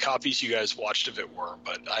the copies you guys watched of it were,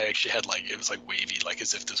 but I actually had it was wavy,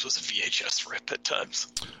 as if this was a VHS rip at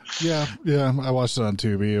times. Yeah, I watched it on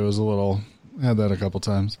Tubi. It was I had that a couple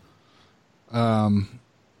times.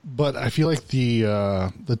 But I feel like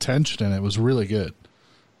the tension in it was really good.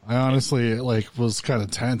 I honestly was kind of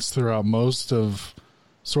tense throughout most of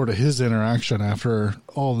sort of his interaction after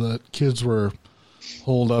all the kids were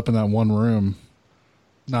holed up in that one room,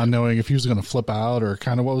 not knowing if he was going to flip out or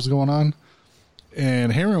kind of what was going on.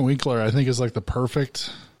 And Henry Winkler, I think, is the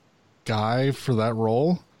perfect guy for that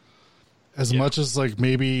role. As much as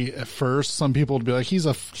maybe at first some people would be like, he's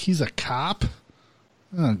a cop.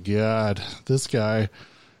 Oh God, this guy.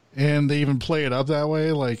 And they even play it up that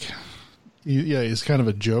way. He's kind of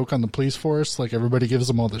a joke on the police force. Everybody gives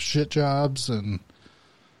him all the shit jobs and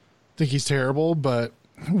think he's terrible. But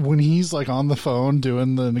when he's on the phone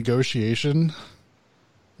doing the negotiation,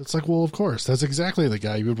 it's well, of course, that's exactly the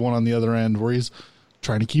guy you would want on the other end, where he's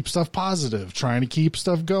trying to keep stuff positive, trying to keep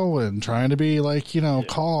stuff going, trying to be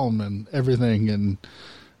calm and everything. And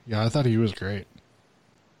I thought he was great.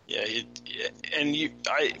 Yeah,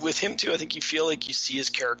 with him too, I think you feel you see his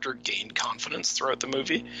character gain confidence throughout the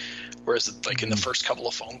movie, whereas in the first couple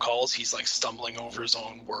of phone calls, he's stumbling over his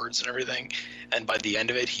own words and everything, and by the end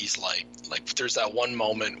of it, he's there's that one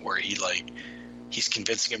moment where he's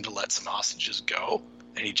convincing him to let some hostages go,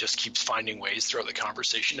 and he just keeps finding ways throughout the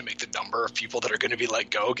conversation to make the number of people that are going to be let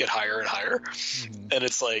go get higher and higher, and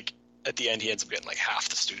it's at the end he ends up getting half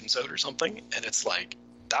the students out or something, and it's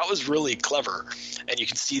that was really clever, and you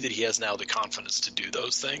can see that he has now the confidence to do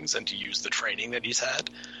those things and to use the training that he's had,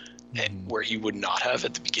 and where he would not have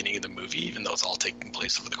at the beginning of the movie, even though it's all taking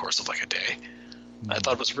place over the course of a day. I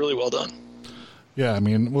thought it was really well done. Yeah, I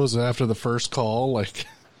mean, what was it, after the first call,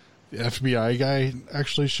 the FBI guy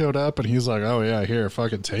actually showed up, and he's like, oh yeah, here,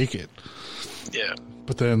 fucking take it. Yeah.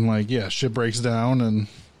 But then, shit breaks down, and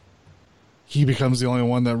he becomes the only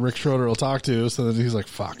one that Rick Schroder will talk to, so then he's like,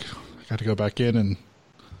 fuck, I got to go back in and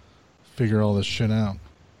figure all this shit out.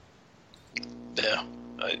 Yeah,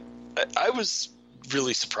 I was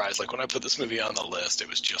really surprised. When I put this movie on the list, it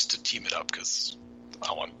was just to team it up because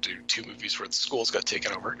I wanted to do two movies where the schools got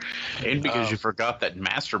taken over, and because you forgot that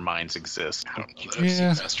Masterminds exist. I don't know that I've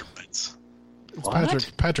seen Masterminds.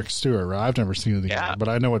 It's Patrick Stewart, right? I've never seen it again, but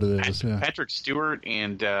I know what it is. Patrick Stewart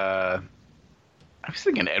and I was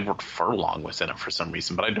thinking Edward Furlong was in it for some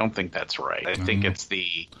reason, but I don't think that's right. I think it's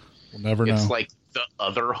we'll never know. It's the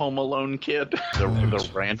other Home Alone kid, the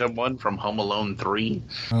random one from Home Alone 3.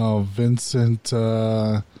 Oh, Vincent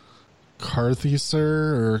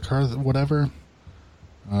Carthiser whatever.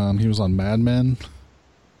 He was on Mad Men.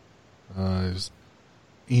 He's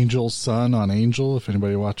Angel's son on Angel, if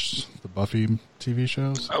anybody watched the Buffy TV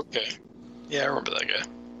shows. Okay. Yeah, I remember that guy.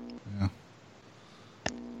 Yeah.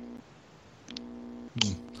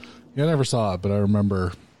 Yeah, I never saw it, but I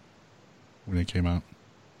remember when it came out.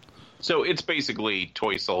 So it's basically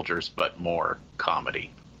Toy Soldiers, but more comedy.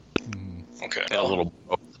 Okay. And a little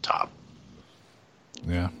over the top.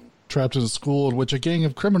 Yeah. Trapped in a school in which a gang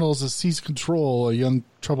of criminals has seized control, a young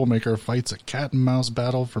troublemaker fights a cat and mouse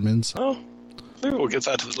battle from inside. Oh, maybe we'll get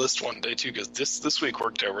that to the list one day too, because this week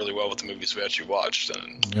worked out really well with the movies we actually watched,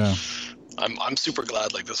 and yeah, I'm super glad.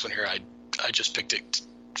 This one here, I just picked it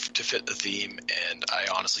to fit the theme, and I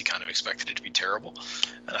honestly kind of expected it to be terrible,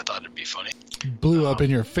 and I thought it'd be funny. Blew up in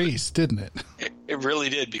your face, didn't it? It really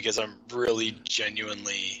did, because I'm really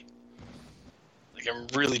genuinely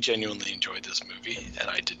enjoyed this movie, and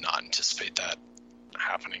I did not anticipate that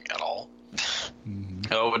happening at all.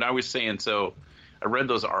 Oh, and I was saying, so I read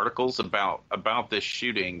those articles about this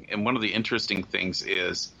shooting, and one of the interesting things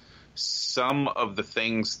is some of the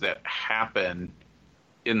things that happen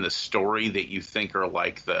in the story that you think are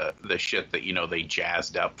the shit that, they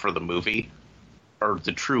jazzed up for the movie are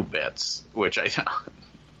the true bits, which that's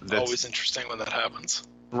always interesting when that happens.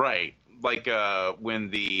 Right.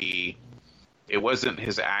 When it wasn't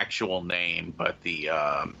his actual name, but the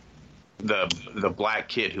black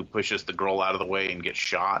kid who pushes the girl out of the way and gets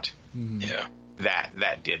shot. Yeah.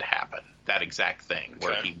 That did happen. That exact thing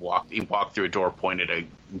where he walked through a door, pointed a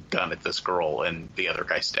gun at this girl, and the other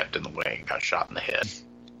guy stepped in the way and got shot in the head.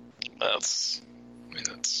 That's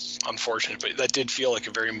unfortunate, but that did feel like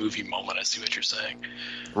a very movie moment. I see what you're saying.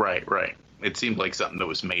 Right. It seemed like something that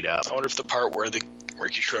was made up. I wonder if the part where the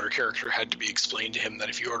Ricky Schroder character had to be explained to him that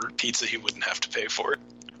if you ordered pizza, he wouldn't have to pay for it.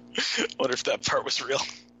 I wonder if that part was real.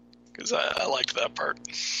 because I liked that part.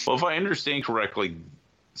 Well, if I understand correctly,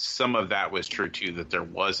 some of that was true too, that there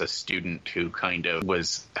was a student who kind of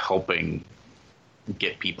was helping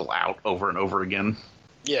get people out over and over again.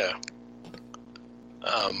 Yeah.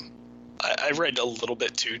 I read a little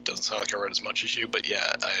bit too. It doesn't sound like I read as much as you, but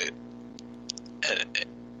yeah,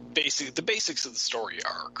 the basics of the story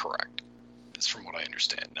are correct, is from what I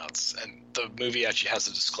understand. Now and the movie actually has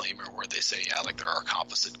a disclaimer where they say, yeah, like there are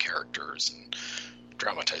composite characters and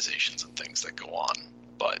dramatizations and things that go on,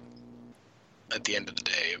 but at the end of the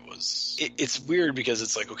day, it's weird because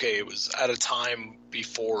it's like, okay, it was at a time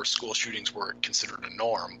before school shootings were considered a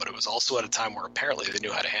norm, but it was also at a time where apparently they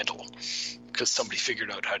knew how to handle them because somebody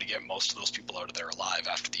figured out how to get most of those people out of there alive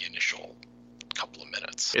after the initial couple of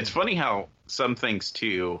minutes. It's funny how some things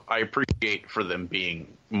too, I appreciate for them being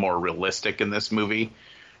more realistic in this movie,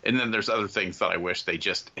 and then there's other things that I wish they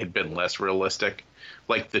just had been less realistic,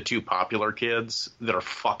 like the two popular kids that are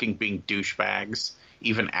fucking being douchebags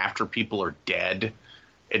even after people are dead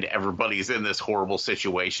and everybody's in this horrible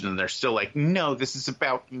situation, and they're still like, no, this is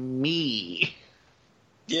about me.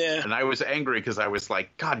 Yeah. And I was angry because I was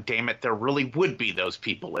like, God damn it, there really would be those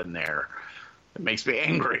people in there. It makes me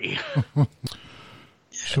angry.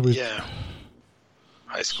 Yeah.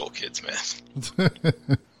 High school kids, man.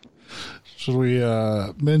 Should we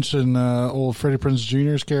mention old Freddie Prinze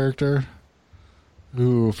Jr.'s character,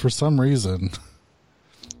 who, for some reason,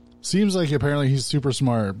 seems like apparently he's super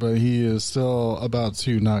smart, but he is still about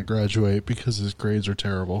to not graduate because his grades are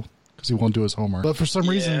terrible, because he won't do his homework. But for some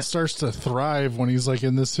reason, starts to thrive when he's like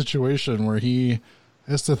in this situation where he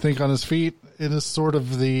has to think on his feet. It is sort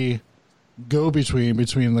of the go-between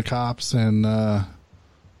between the cops and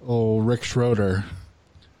old Rick Schroder,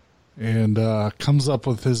 and comes up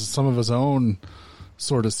with some of his own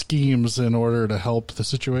sort of schemes in order to help the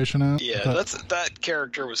situation out. Yeah, that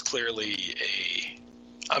character was clearly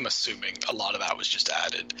I'm assuming a lot of that was just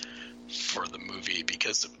added for the movie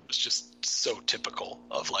because it was just so typical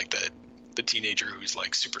of like the teenager who's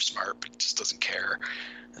like super smart but just doesn't care,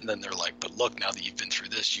 and then they're like, but look, now that you've been through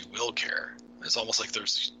this, you will care. It's almost like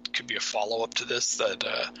could be a follow-up to this that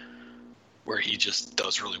where he just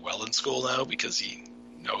does really well in school now because he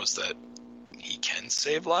knows that he can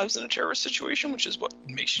save lives in a terrorist situation, which is what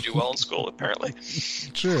makes you do well in school, apparently.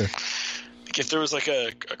 Sure. Like if there was like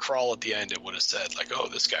a crawl at the end, it would have said like, oh,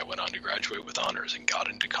 this guy went on to graduate with honors and got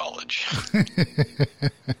into college.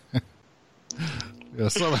 Yeah,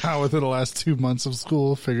 somehow within the last 2 months of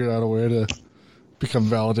school, figured out a way to become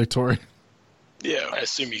valedictorian. Yeah, I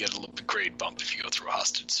assume you get a little bit grade bump if you go through a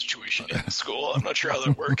hostage situation in school. I'm not sure how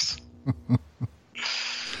that works.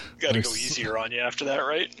 Got to go easier on you after that,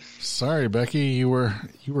 right? Sorry, Becky, you were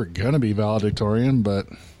gonna be valedictorian, but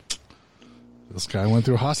this guy went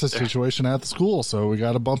through a hostage situation at the school, so we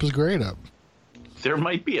got to bump his grade up. There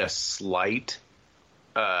might be a slight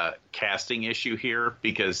casting issue here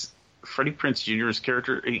because Freddie Prinze Jr.'s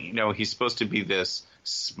character, he's supposed to be this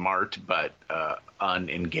smart but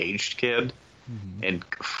unengaged kid, and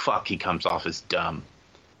fuck, he comes off as dumb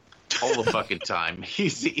all the fucking time.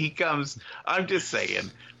 He comes. I'm just saying,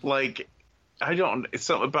 like, it's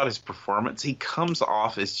something about his performance. He comes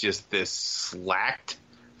off as just this slacked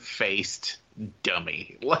faced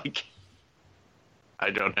dummy. Like,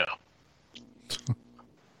 I don't know.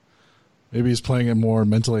 Maybe he's playing it more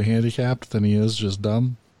mentally handicapped than he is just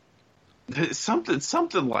dumb.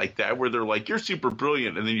 Something like that, where they're like, you're super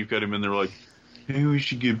brilliant, and then you've got him in there like, hey, we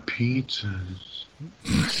should get pizzas.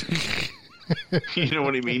 You know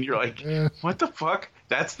what I mean? You're like, what the fuck?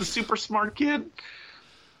 That's the super smart kid?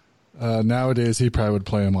 Nowadays, he probably would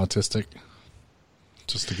play him autistic,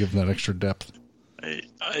 just to give him that extra depth.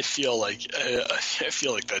 I feel like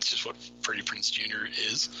that's just what Freddie Prinze Jr.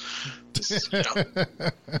 is. Just,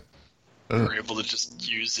 we're able to just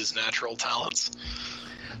use his natural talents.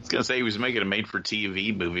 I was gonna say he was making a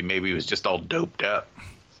made-for-TV movie. Maybe he was just all doped up.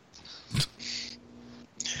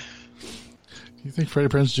 You think Freddie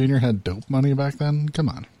Prinze Jr. had dope money back then? Come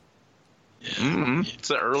on. Yeah. It's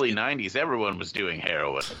the early 90s. Everyone was doing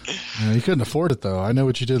heroin. He couldn't afford it, though. I Know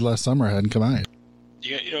What You Did Last Summer hadn't come out.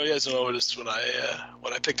 You guys noticed what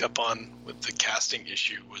I picked up on with the casting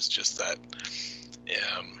issue was just that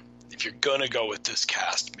if you're going to go with this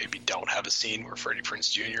cast, maybe don't have a scene where Freddie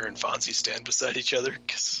Prinze Jr. and Fonzie stand beside each other,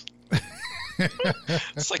 because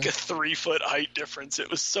it's like a 3-foot height difference. It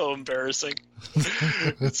was so embarrassing.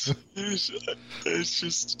 It's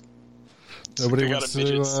just nobody wants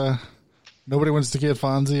to get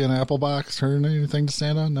Fonzie an apple box or anything to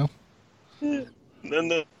stand on. No. Yeah. And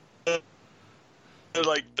then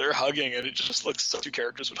they're hugging, and it just looks so. Two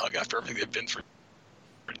characters would hug after everything they've been through.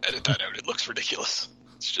 Edit that out. It looks ridiculous.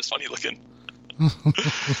 It's just funny looking.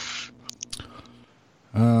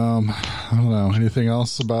 I don't know. Anything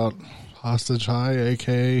else about Hostage High,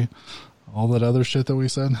 AK, all that other shit that we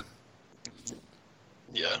said?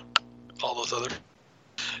 Yeah, all those other.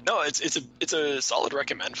 No, it's a solid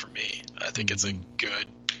recommend for me. I think it's a good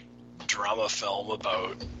drama film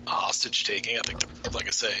about hostage taking. I think, like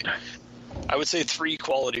I say, I would say 3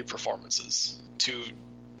 quality performances, two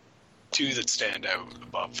that stand out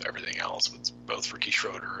above everything else, with both Ricky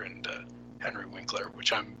Schroder and Henry Winkler,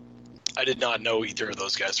 which I did not know either of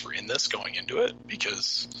those guys were in this going into it,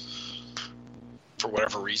 because for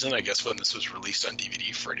whatever reason, I guess when this was released on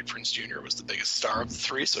DVD, Freddie Prinze Jr. was the biggest star of the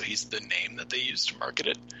 3, so he's the name that they used to market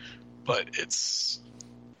it. But it's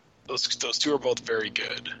those 2 are both very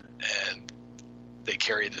good, and they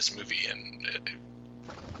carry this movie, and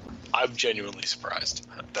I'm genuinely surprised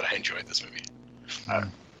that I enjoyed this movie.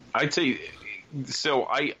 I'd say so.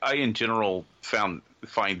 I in general find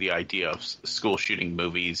the idea of school shooting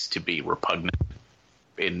movies to be repugnant,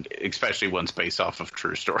 especially ones based off of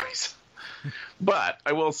true stories. But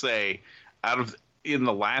I will say, in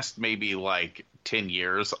the last maybe like 10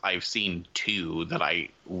 years, I've seen 2 that I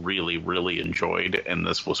really, really enjoyed, and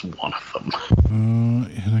this was one of them.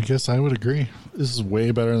 And I guess I would agree. This is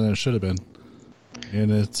way better than it should have been.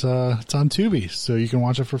 And it's on Tubi, so you can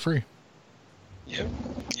watch it for free. Yep.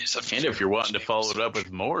 And if you're wanting to follow it up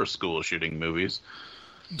with more school shooting movies,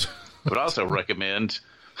 I would also recommend,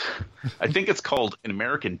 I think it's called An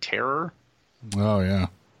American Terror. Oh, yeah.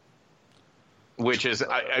 Which is,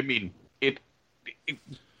 I mean,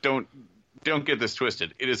 don't get this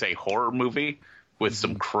twisted. It is a horror movie with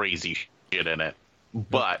some crazy shit in it,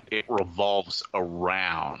 but it revolves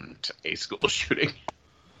around a school shooting.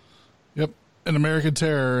 Yep. An American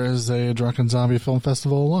Terror is a Drunken Zombie Film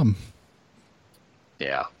Festival alum.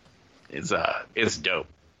 Yeah. It's dope.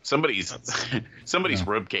 Somebody's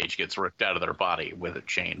rib cage gets ripped out of their body with a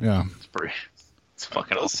chain. Yeah. It's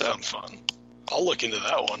fucking Sound awesome. fun. I'll look into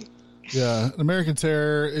that one. Yeah, An American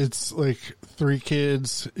Terror, it's like 3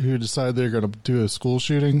 kids who decide they're going to do a school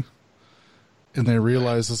shooting, and they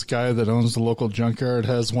realize this guy that owns the local junkyard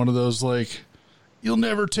has one of those, like, "You'll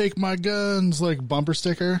never take my guns," like, bumper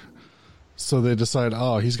sticker. So they decide,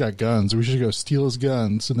 oh, he's got guns. We should go steal his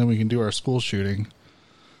guns, and then we can do our school shooting.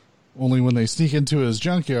 Only when they sneak into his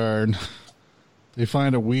junkyard, they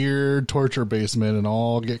find a weird torture basement and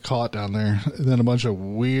all get caught down there. And then a bunch of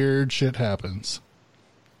weird shit happens.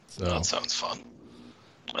 So. That sounds fun.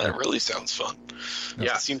 That really sounds fun.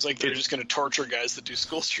 Yeah. It seems like they're just going to torture guys that do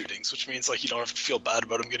school shootings, which means like you don't have to feel bad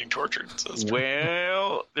about them getting tortured. So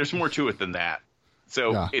well, there's more to it than that.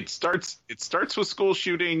 So yeah. It starts with school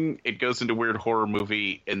shooting, it goes into weird horror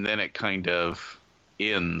movie, and then it kind of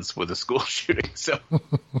ends with a school shooting. So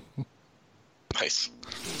nice.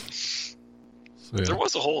 So, yeah. There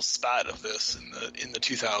was a whole spat of this in the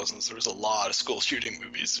 2000s. There was a lot of school shooting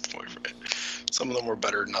movies. Some of them were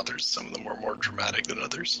better than others. Some of them were more dramatic than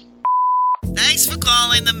others. Thanks for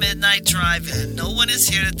calling the Midnight Drive-In. No one is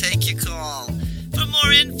here to take your call. For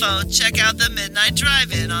more info, check out the Midnight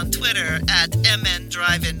Drive-In on Twitter at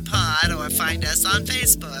MNDriveInPod or find us on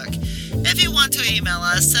Facebook. If you want to email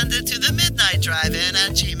us, send it to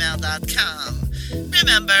themidnightdrivein@gmail.com.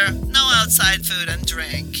 Remember, no outside food and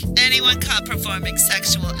drink. Anyone caught performing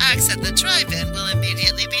sexual acts at the drive-in will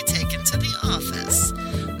immediately be taken to the office.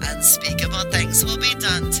 Unspeakable things will be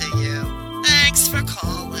done to you. Thanks for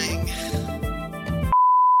calling.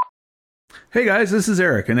 Hey guys, this is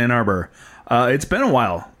Eric in Ann Arbor. It's been a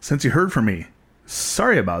while since you heard from me.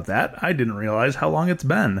 Sorry about that. I didn't realize how long it's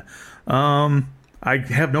been. I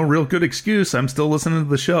have no real good excuse. I'm still listening to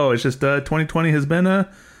the show. It's just 2020 has been a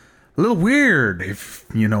little weird, if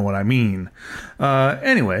you know what I mean.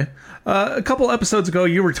 Anyway, a couple episodes ago,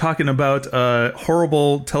 you were talking about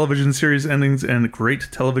horrible television series endings and great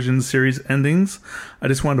television series endings. I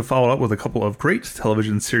just wanted to follow up with a couple of great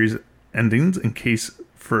television series endings in case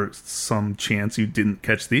for some chance you didn't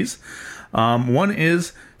catch these. One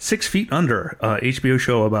is 6 Feet Under, a HBO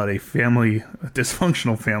show about a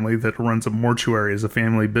dysfunctional family that runs a mortuary as a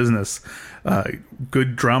family business.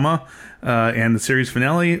 Good drama, and the series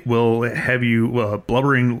finale will have you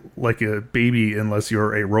blubbering like a baby unless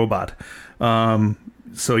you're a robot.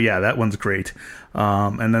 So yeah, that one's great.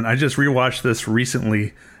 And then I just rewatched this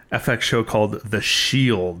recently, FX show called The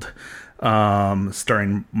Shield,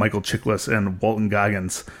 starring Michael Chiklis and Walton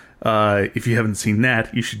Goggins. If you haven't seen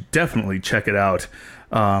that, you should definitely check it out.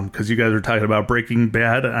 Because you guys are talking about Breaking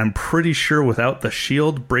Bad. I'm pretty sure without The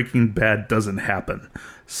Shield, Breaking Bad doesn't happen.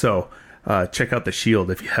 So check out The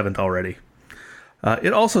Shield if you haven't already.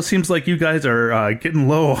 It also seems like you guys are getting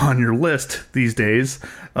low on your list these days.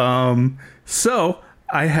 So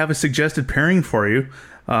I have a suggested pairing for you.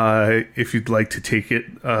 If you'd like to take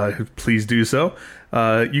it, please do so.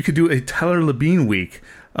 You could do a Tyler Labine week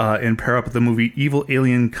and pair up with the movie Evil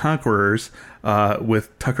Alien Conquerors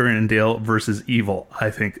with Tucker and Dale versus Evil. I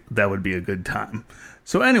think that would be a good time.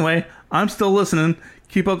 So anyway, I'm still listening.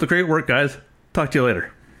 Keep up the great work, guys. Talk to you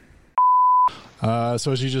later.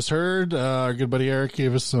 So as you just heard, our good buddy Eric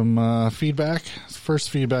gave us some feedback. First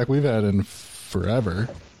feedback we've had in forever.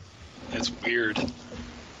 It's weird.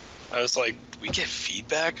 I was like, we get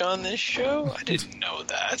feedback on this show? I didn't know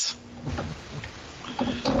that.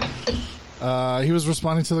 He was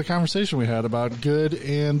responding to the conversation we had about good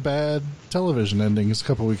and bad television endings a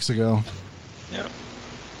couple weeks ago. Yeah.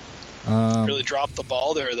 Really dropped the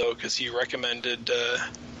ball there, though, because he recommended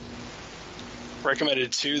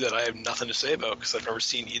two that I have nothing to say about because I've never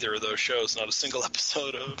seen either of those shows. Not a single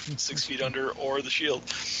episode of 6 Feet Under or The Shield.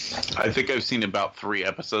 I think I've seen about 3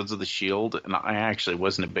 episodes of The Shield, and I actually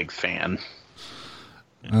wasn't a big fan.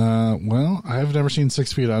 Well, I've never seen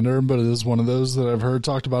 6 Feet Under, but it is one of those that I've heard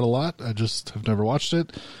talked about a lot. I just have never watched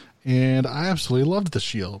it, and I absolutely loved The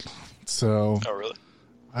Shield. So, oh, really?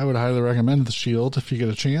 I would highly recommend The Shield if you get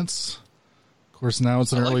a chance. Of course, now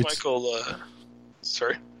it's an early...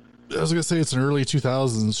 Sorry? I was going to say it's an early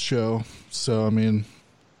 2000s show, so, I mean,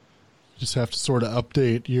 you just have to sort of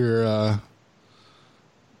update your... that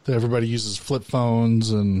everybody uses flip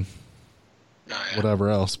phones and whatever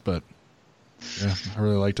else, but... Yeah, I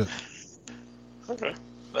really liked it. Okay,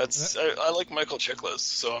 I like Michael Chiklis,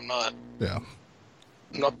 so I'm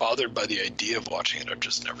not bothered by the idea of watching it. I've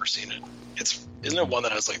just never seen it. Isn't it one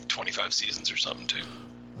that has like 25 seasons or something too?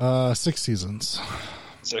 6 seasons.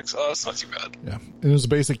 6? Oh, that's not too bad. Yeah, it was a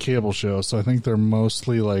basic cable show, so I think they're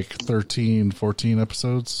mostly like 13, 14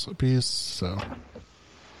 episodes a piece. So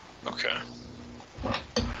okay.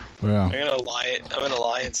 Yeah, I'm gonna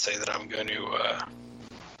lie and say that I'm going to.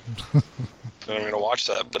 I'm going to watch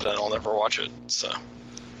that, but then I'll never watch it. So,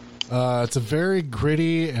 it's a very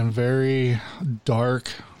gritty and very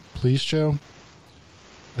dark police show.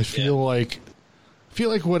 I feel like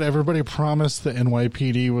what everybody promised the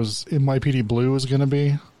NYPD Blue was going to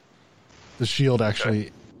be, The Shield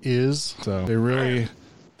actually is. So they really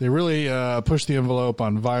push the envelope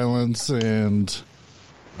on violence and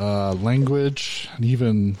language and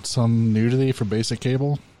even some nudity for basic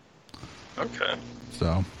cable. Okay.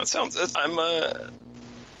 So that sounds.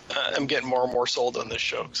 I'm getting more and more sold on this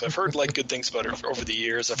show because I've heard like good things about it over the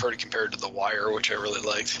years. I've heard it compared to The Wire, which I really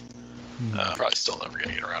liked. Probably still never going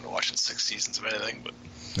to get around to watching 6 seasons of anything, but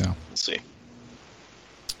yeah, we'll see.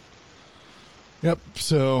 Yep.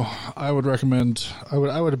 So I would recommend. I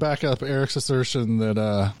would back up Eric's assertion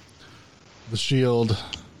that The Shield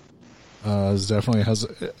is definitely has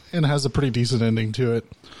a pretty decent ending to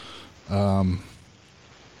it.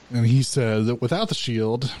 And he said that without The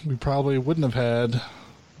Shield, we probably wouldn't have had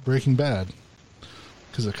Breaking Bad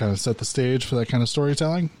because it kind of set the stage for that kind of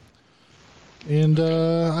storytelling. And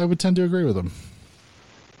I would tend to agree with him.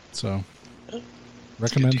 So,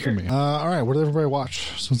 recommend for me. All right, what did everybody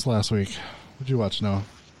watch since last week? What did you watch, Noah?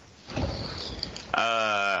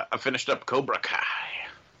 I finished up Cobra Kai.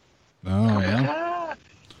 Oh, yeah.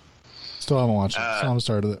 Still haven't watched it. Still haven't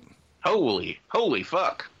started it. Holy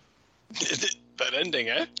fuck. That ending,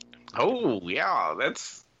 eh? Oh yeah,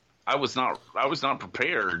 I was not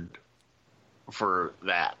prepared for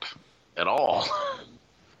that at all.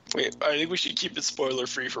 Wait, I think we should keep it spoiler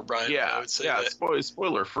free for Brian. Yeah, I would say that.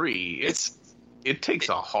 Spoiler free. It takes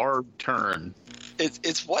a hard turn.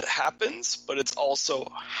 It's what happens, but it's also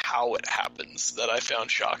how it happens that I found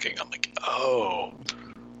shocking. I'm like, oh,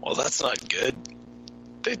 well, that's not good.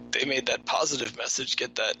 They made that positive message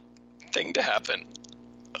get that thing to happen.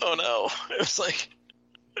 Oh no! It was like,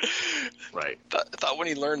 right. I thought when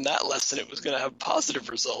he learned that lesson, it was going to have positive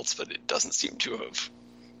results, but it doesn't seem to have.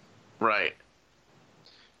 Right.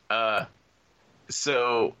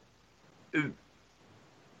 So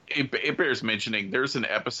it bears mentioning. There's an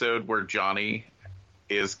episode where Johnny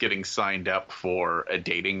is getting signed up for a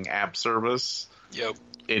dating app service. Yep.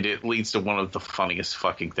 And it leads to one of the funniest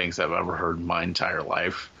fucking things I've ever heard in my entire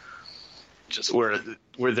life. Just where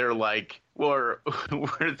they're like, where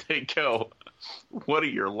they go, what are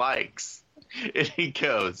your likes? And he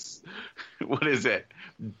goes, what is it?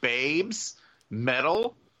 Babes,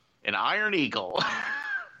 metal, and Iron Eagle.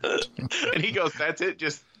 And he goes, that's it?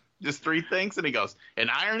 Just 3 things? And he goes, and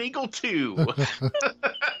Iron Eagle 2.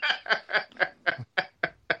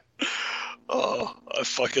 Oh, I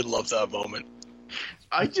fucking love that moment.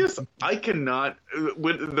 I cannot.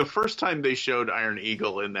 When the first time they showed Iron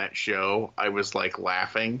Eagle in that show, I was like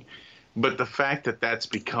laughing. But the fact that that's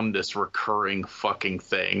become this recurring fucking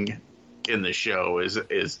thing in the show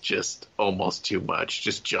is just almost too much.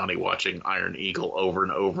 Just Johnny watching Iron Eagle over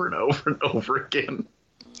and over and over and over again.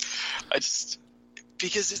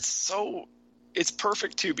 Because it's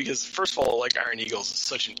perfect too, because first of all, like, Iron Eagle is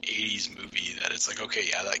such an 80s movie that it's like, okay,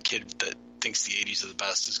 yeah, that kid that thinks the 80s are the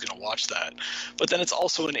best is going to watch that. But then it's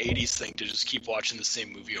also an 80s thing to just keep watching the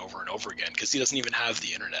same movie over and over again, because he doesn't even have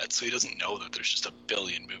the internet, so he doesn't know that there's just a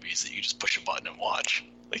billion movies that you just push a button and watch.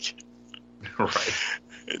 Like, right.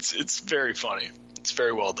 It's very funny. It's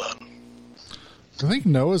very well done. I think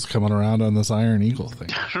Noah's coming around on this Iron Eagle thing.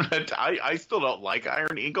 I still don't like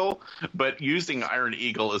Iron Eagle, but using Iron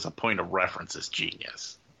Eagle as a point of reference is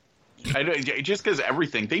genius. I know, just because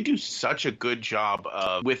everything, they do such a good job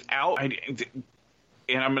of and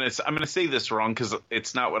I'm gonna say this wrong because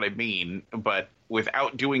it's not what I mean, but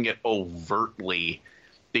without doing it overtly,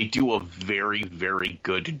 they do a very, very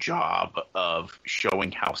good job of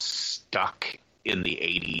showing how stuck in the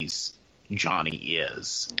 80s Johnny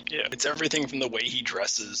is. Yeah, it's everything from the way he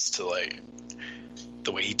dresses to, like,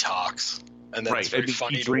 the way he talks, and then it's very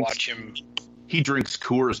funny to watch him. He drinks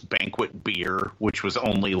Coors Banquet beer, which was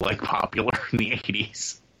only, like, popular in the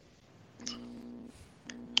 80s.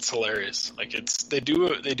 It's hilarious. Like, they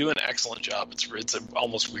do an excellent job. It's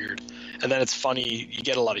almost weird, and then it's funny. You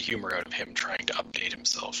get a lot of humor out of him trying to update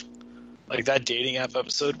himself. Like that dating app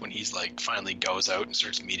episode when he's like finally goes out and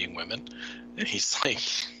starts meeting women, and he's like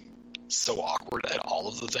so awkward at all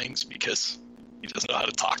of the things because he doesn't know how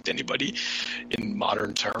to talk to anybody in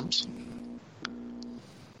modern terms.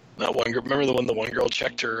 That one girl, remember the one girl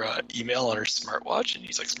checked her email on her smartwatch, and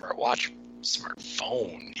he's like, "Smartwatch,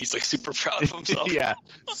 smartphone." He's like super proud of himself. Yeah,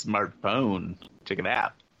 smartphone. Check it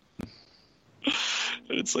out.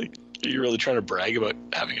 And it's like, are you really trying to brag about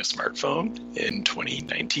having a smartphone in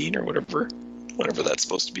 2019 or whatever that's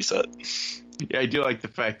supposed to be set? Yeah, I do like the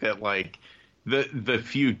fact that, like, the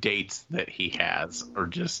few dates that he has are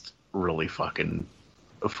just really fucking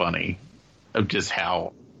funny, of just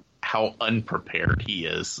how unprepared he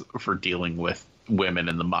is for dealing with women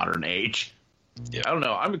in the modern age. Yeah, I don't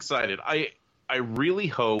know. I'm excited. I really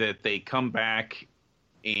hope that they come back,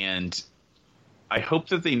 and I hope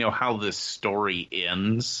that they know how this story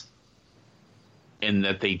ends, and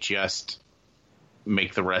that they just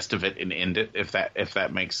make the rest of it and end it, if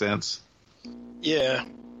that makes sense. Yeah.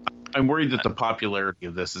 I'm worried that the popularity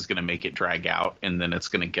of this is going to make it drag out, and then it's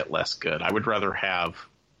going to get less good. I would rather have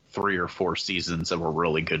 3 or 4 seasons of a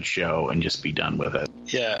really good show and just be done with it.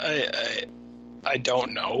 Yeah, I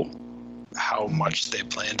don't know how much they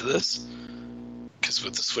plan to this, because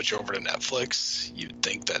with the switch over to Netflix, you'd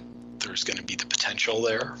think that there's going to be the potential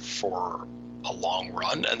there for a long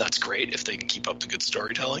run, and that's great if they can keep up the good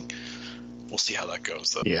storytelling. We'll see how that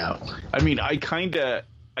goes, though. Yeah, I mean, I kind of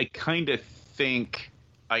think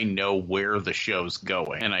I know where the show's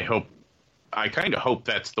going, and I kind of hope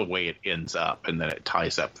that's the way it ends up, and that it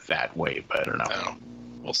ties up that way. But I don't know. No,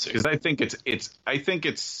 we'll see. Because I think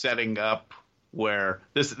it's setting up where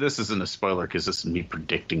this isn't a spoiler because this is me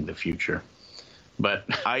predicting the future. But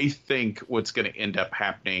I think what's going to end up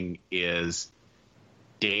happening is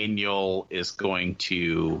Daniel is going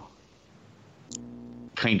to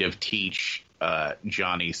kind of teach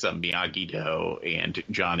Johnny some Miyagi-Do, and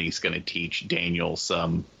Johnny's going to teach Daniel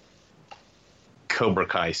some Cobra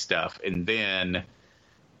Kai stuff, and then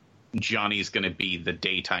Johnny's going to be the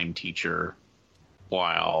daytime teacher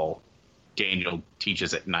while Daniel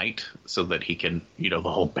teaches at night, so that he can, the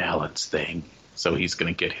whole balance thing. So he's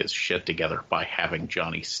going to get his shit together by having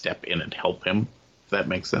Johnny step in and help him. If that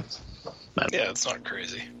makes sense. Yeah, it's not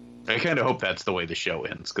crazy. I kind of hope that's the way the show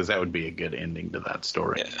ends, because that would be a good ending to that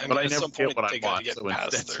story. Yeah, but I never get what I want, so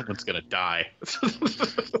instead someone's going to die.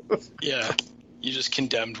 Yeah, you just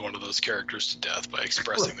condemned one of those characters to death by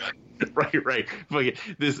expressing that. Right.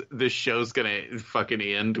 This show's going to fucking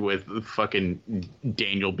end with fucking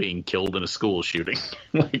Daniel being killed in a school shooting.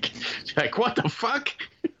 like what the fuck?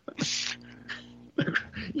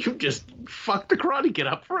 You just fucked the Karate Kid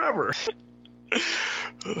up forever.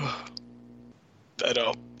 I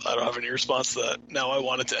don't have any response to that. Now I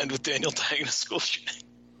want it to end with Daniel dying in a school shooting.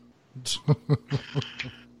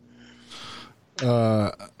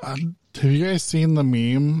 Have you guys seen the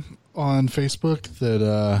meme on Facebook that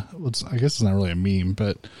I guess it's not really a meme,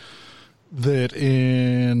 but that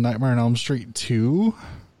in Nightmare on Elm Street 2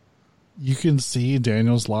 you can see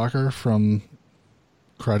Daniel's locker from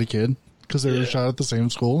Karate Kid because they were shot at the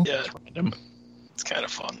same school. Yeah, it's kind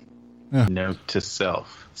of fun. Yeah. Note to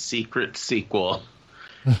self: secret sequel.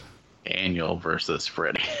 Daniel versus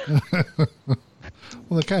Freddy.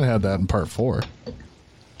 Well, they kind of had that in part 4.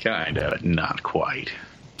 Kind of, not quite.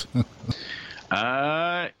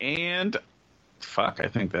 And fuck, I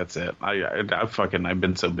think that's it. I've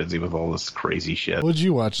been so busy with all this crazy shit. What'd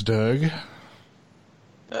you watch, Doug?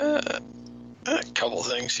 A couple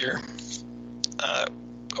things here. I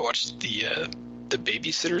watched the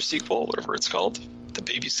Babysitter sequel, whatever it's called. The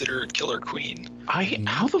Babysitter Killer Queen.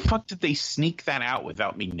 How the fuck did they sneak that out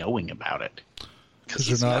without me knowing about it? Because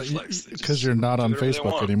you're not on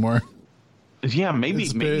Facebook anymore. Yeah, maybe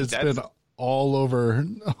it's that's been all over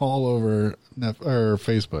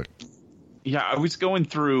Facebook. Yeah, I was going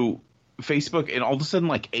through Facebook, and all of a sudden,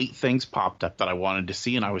 like 8 things popped up that I wanted to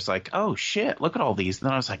see, and I was like, "Oh shit, look at all these!" And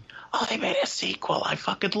then I was like, "Oh, they made a sequel! I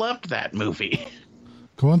fucking loved that movie."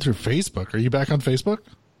 Going through Facebook. Are you back on Facebook?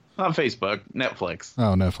 Not Facebook, Netflix.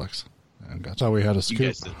 Oh, Netflix. I thought we had a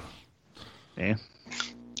scoop. Yeah.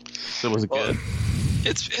 So was it good?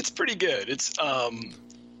 It's pretty good.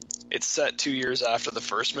 It's set 2 years after the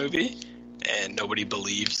first movie, and nobody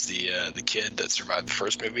believes the kid that survived the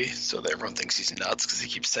first movie, so everyone thinks he's nuts because he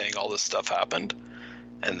keeps saying all this stuff happened.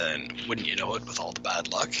 And then, wouldn't you know it, with all the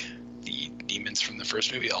bad luck, the demons from the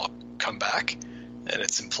first movie all come back, and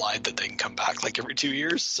it's implied that they can come back like every 2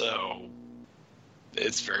 years, so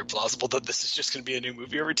it's very plausible that this is just going to be a new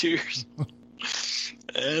movie every 2 years.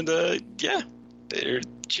 And, yeah, they're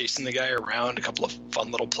chasing the guy around, a couple of fun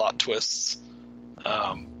little plot twists.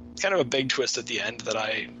 Kind of a big twist at the end that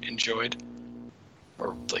I enjoyed,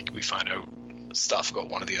 or like we find out stuff about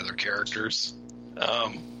one of the other characters.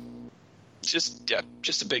 Just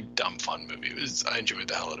a big dumb fun movie. I enjoyed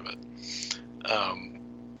the hell out of it.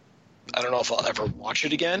 I don't know if I'll ever watch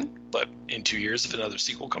it again, but in 2 years, if another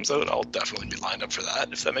sequel comes out, I'll definitely be lined up for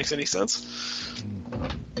that, if that makes any sense.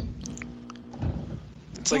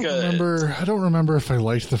 It's like I don't remember if I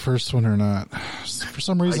liked the first one or not. For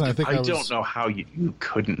some reason, I don't know how you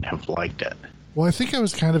couldn't have liked it. Well, I think I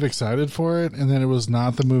was kind of excited for it, and then it was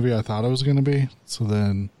not the movie I thought it was going to be.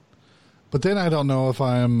 But then I don't know if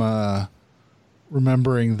I'm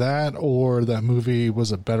remembering that or that movie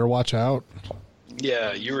was a Better Watch Out.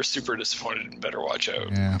 Yeah, you were super disappointed in Better Watch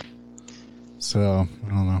Out. Yeah. So, I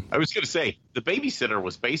don't know. I was going to say, The Babysitter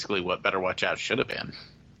was basically what Better Watch Out should have been.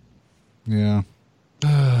 Yeah.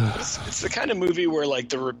 It's the kind of movie where, like,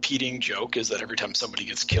 the repeating joke is that every time somebody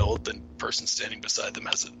gets killed, the person standing beside them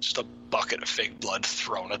has just a bucket of fake blood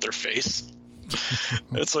thrown at their face.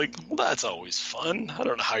 It's like, well, that's always fun. I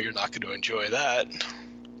don't know how you're not going to enjoy that.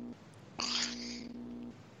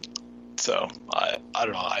 So, I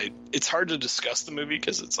don't know. It's hard to discuss the movie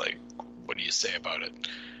because it's like, what do you say about it?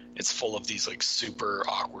 It's full of these, like, super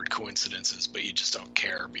awkward coincidences, but you just don't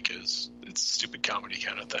care because it's a stupid comedy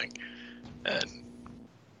kind of thing. And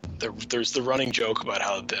there's the running joke about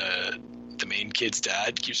how the main kid's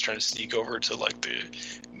dad keeps trying to sneak over to, like, the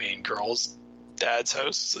main girl's dad's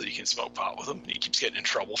house so that he can smoke pot with him. He keeps getting in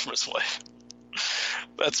trouble from his wife.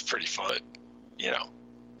 That's pretty fun, you know.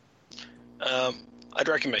 I'd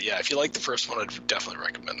recommend, if you like the first one, I'd definitely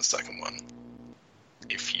recommend the second one.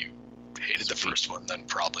 If you hated the first one, then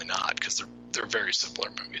probably not, because they're very similar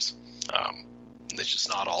movies. They're just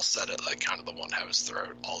not all set at, like, kind of the one house.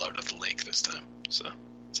 They're all out at the lake this time. So,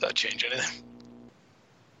 does that change anything?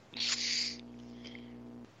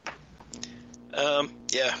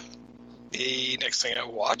 The next thing I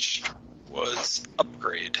watched was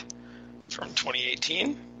Upgrade from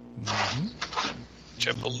 2018, which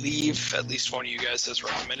I believe at least one of you guys has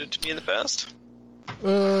recommended to me in the past.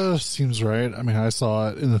 Seems right. I mean, I saw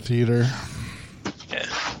it in the theater. Yeah.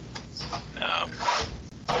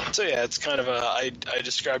 So yeah, it's kind of I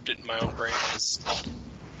described it in my own brain as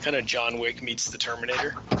kind of John Wick meets the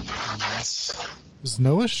Terminator. Is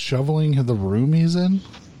Noah shoveling the room he's in?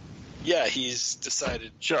 Yeah, he's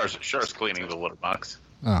decided. Char's cleaning the litter box.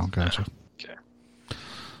 Oh, gotcha. Okay.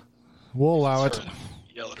 We'll allow it.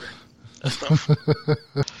 Yell at her.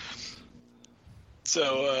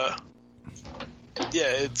 So,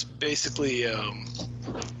 it's basically,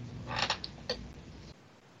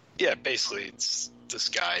 it's this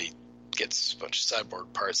guy gets a bunch of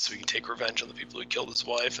cyborg parts so he can take revenge on the people who killed his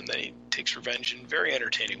wife, and then he takes revenge in very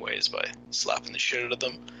entertaining ways by slapping the shit out of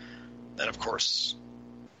them. Then, of course,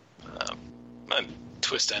 a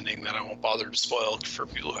twist ending that I won't bother to spoil for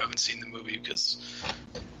people who haven't seen the movie, because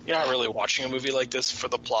you're not really watching a movie like this for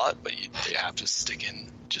the plot, but you have to stick in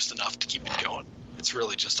just enough to keep it going. It's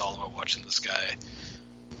really just all about watching this guy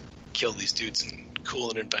kill these dudes in cool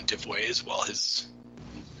and inventive ways while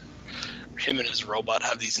him and his robot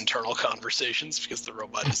have these internal conversations, because the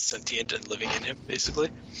robot is sentient and living in him, basically.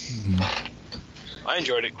 I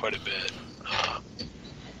enjoyed it quite a bit.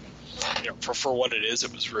 For what it is,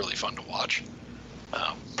 it was really fun to watch.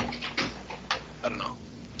 I don't know.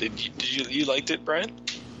 Did you liked it, Brian?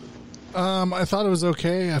 I thought it was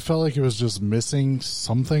okay. I felt like it was just missing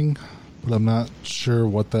something, but I'm not sure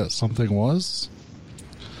what that something was.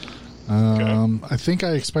 I think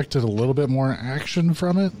I expected a little bit more action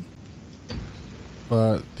from it,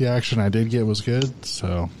 but the action I did get was good,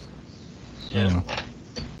 so I don't know.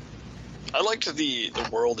 I liked the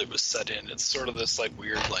world it was set in. It's sort of this like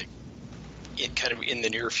weird, like kind of in the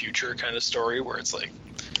near future kind of story where it's like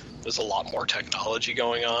there's a lot more technology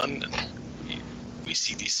going on, and we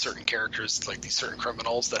see these certain characters, like these certain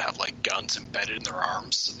criminals that have like guns embedded in their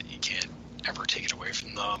arms so that you can't ever take it away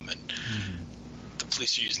from them, and the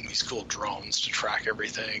police are using these cool drones to track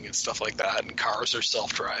everything and stuff like that, and cars are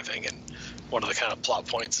self-driving, and one of the kind of plot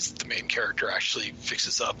points is that the main character actually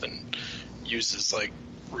fixes up and uses like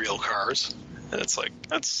real cars, and it's like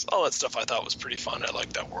that's all that stuff I thought was pretty fun. I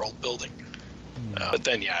like that world building, but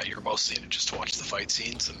then you're mostly in it just to watch the fight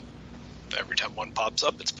scenes, and every time one pops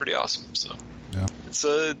up it's pretty awesome. So Yeah. it's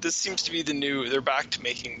this seems to be the new, they're back to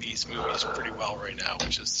making these movies pretty well right now,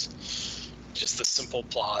 which is just the simple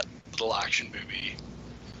plot, little action movie,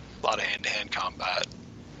 a lot of hand-to-hand combat,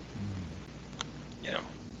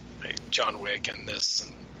 like John Wick and this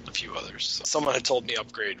and a few others. Someone had told me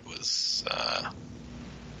Upgrade was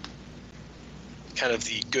kind of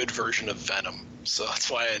the good version of Venom, so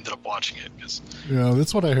that's why I ended up watching it. Yeah,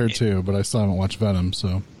 that's what I heard too, but I still haven't watched Venom,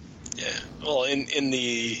 so. Yeah, well, in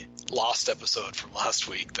the Lost episode from last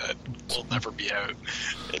week that will never be out,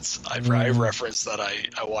 I referenced that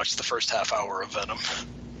I watched the first half hour of Venom,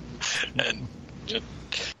 and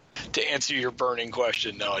to answer your burning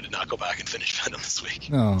question, no, I did not go back and finish Venom this week.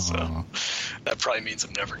 Oh. So that probably means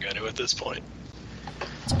I'm never going to at this point.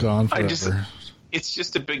 It's gone forever. It's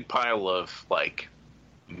just a big pile of like,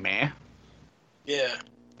 meh. Yeah,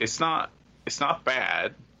 It's not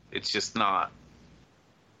bad. It's just not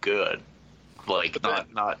good. Like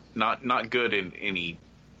not good in any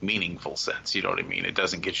meaningful sense. You know what I mean? It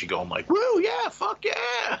doesn't get you going like, woo, yeah, fuck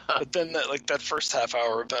yeah. but then that first half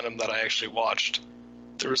hour of Venom that I actually watched,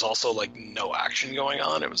 there was also like no action going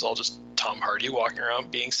on. It was all just Tom Hardy walking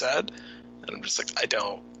around being sad, and I'm just like,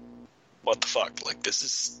 what the fuck? Like, this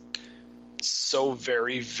is so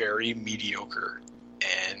very, very mediocre,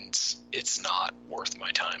 and it's not worth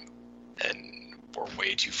my time. And we're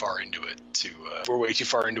way too far into it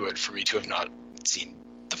for me to have not seen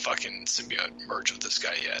the fucking symbiote merge with this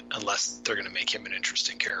guy yet, unless they're going to make him an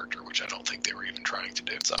interesting character, which I don't think they were even trying to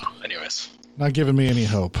do. So, anyways. Not giving me any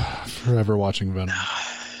hope for ever watching Venom.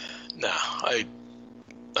 No, I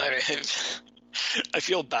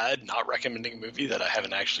feel bad not recommending a movie that I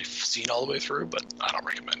haven't actually seen all the way through, but I don't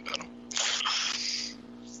recommend Venom.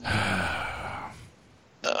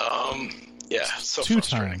 Yeah, so Two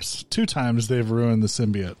times they've ruined the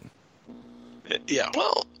symbiote. Yeah,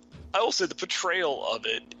 well, I will say the portrayal of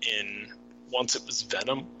it in Once It Was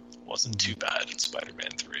Venom wasn't too bad in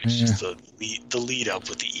Spider-Man 3. It's just the lead up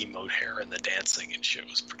with the emote hair and the dancing and shit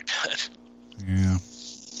was pretty bad. Yeah.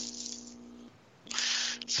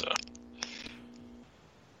 So,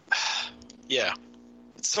 yeah,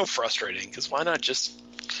 it's so frustrating because why not just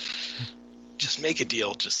make a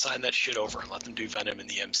deal, just sign that shit over and let them do Venom in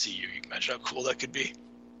the MCU. You can imagine how cool that could be.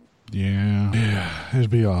 Yeah, it'd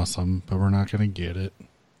be awesome, but we're not going to get it.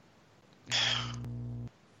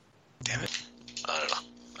 Damn it. I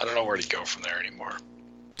don't know where to go from there anymore.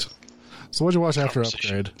 So what'd you watch after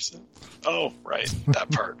Upgrade? Oh, right, that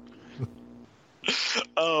part.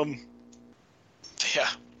 Yeah.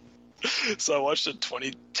 So I watched a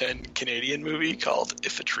 2010 Canadian movie called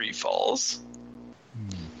If a Tree Falls,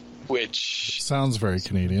 which sounds very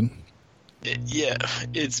Canadian.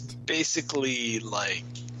 It's basically like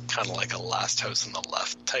kind of like a Last House on the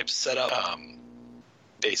Left type setup.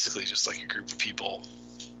 Basically, just like a group of people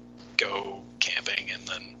go camping and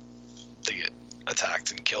then they get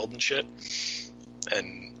attacked and killed and shit.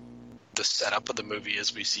 And the setup of the movie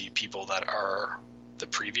is we see people that are the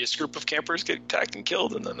previous group of campers get attacked and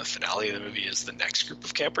killed, and then the finale of the movie is the next group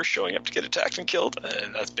of campers showing up to get attacked and killed,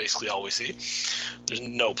 and that's basically all we see. There's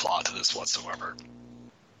no plot to this whatsoever.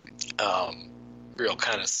 Real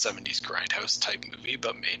kind of 70s grindhouse type movie,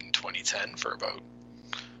 but made in 2010 for about,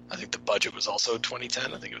 I think the budget was also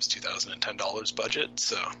 2010. I think it was $2010 budget.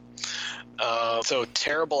 So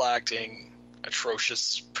terrible acting,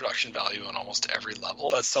 atrocious production value on almost every level,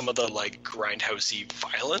 but some of the like grindhousey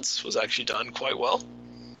violence was actually done quite well.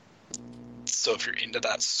 So if you're into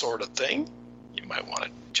that sort of thing, you might want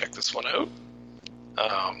to check this one out.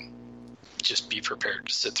 Just be prepared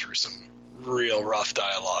to sit through some real rough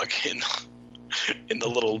dialogue in the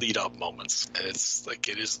little lead up moments. And it's like,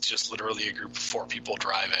 it is just literally a group of 4 people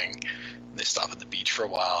driving. They stop at the beach for a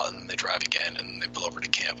while, and then they drive again, and they pull over to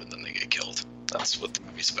camp, and then they get killed. That's what the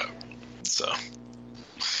movie's about. So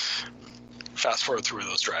fast forward through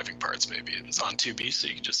those driving parts. Maybe it's on Tubi, so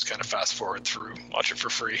you can just kind of fast forward through, watch it for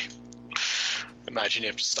free. Imagine you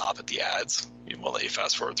have to stop at the ads. It won't let you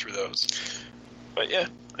fast forward through those. But yeah,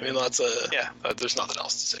 I mean, there's nothing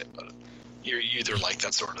else to say about it. You either like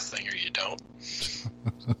that sort of thing or you don't.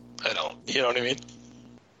 I don't. You know what I mean?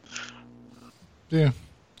 Yeah.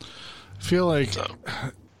 I feel like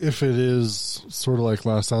if it is sort of like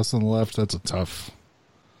Last House on the Left, that's a tough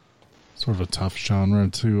genre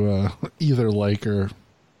to either like or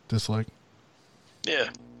dislike. Yeah.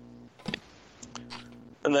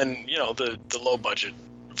 And then, the low budget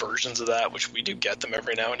versions of that, which we do get them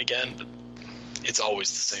every now and again, but it's always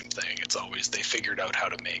the same thing. It's always they figured out how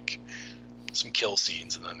to make some kill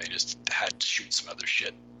scenes, and then they just had to shoot some other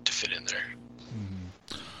shit to fit in there.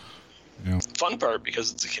 Mm-hmm. Yeah. Fun part,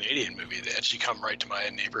 because it's a Canadian movie, they actually come right to my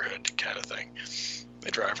neighborhood kind of thing.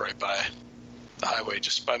 They drive right by the highway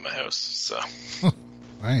just by my house. So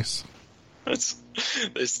nice.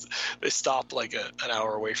 They stop like an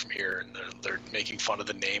hour away from here, and they're making fun of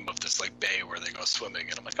the name of this like bay where they go swimming,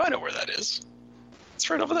 and I'm like, I know where that is. It's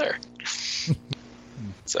right over there.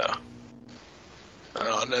 So,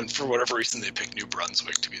 and then for whatever reason, they pick New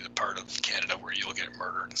Brunswick to be the part of Canada where you'll get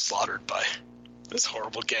murdered and slaughtered by these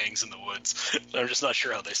horrible gangs in the woods. I'm just not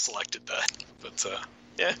sure how they selected that, but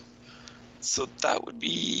yeah. So that would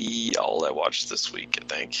be all I watched this week, I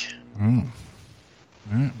think. Mm.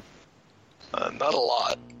 Mm. Not a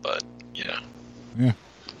lot, but yeah.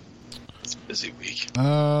 It's a busy week.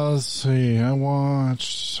 Let's see. I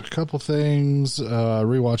watched a couple things.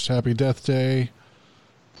 Rewatched Happy Death Day.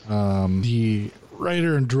 The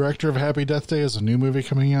writer and director of Happy Death Day has a new movie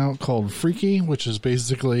coming out called Freaky, which is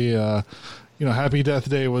basically, Happy Death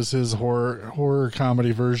Day was his horror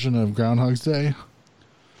comedy version of Groundhog's Day.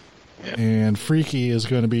 Yeah. And Freaky is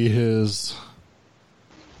going to be his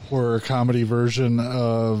horror comedy version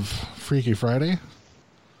of Freaky Friday.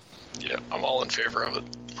 Yeah, I'm all in favor of it.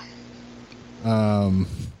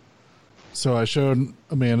 So I showed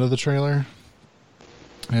Amanda the trailer,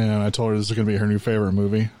 and I told her this is going to be her new favorite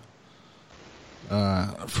movie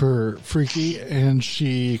for Freaky, and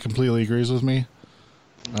she completely agrees with me.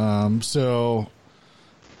 So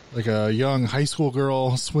like a young high school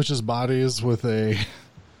girl switches bodies with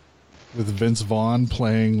Vince Vaughn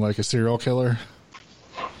playing like a serial killer.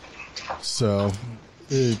 So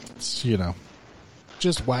it's,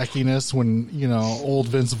 just wackiness when, old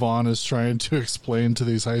Vince Vaughn is trying to explain to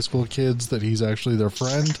these high school kids that he's actually their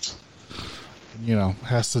friend.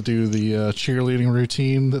 Has to do the cheerleading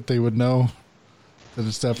routine that they would know that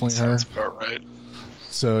it's definitely her. Sounds about right.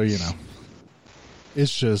 So,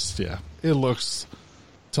 it's just, it looks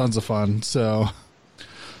tons of fun. So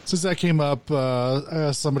since that came up, I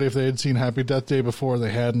asked somebody if they had seen Happy Death Day before.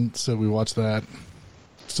 They hadn't, so we watched that.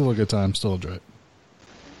 Still a good time. Still enjoy it.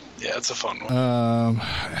 Yeah, it's a fun one.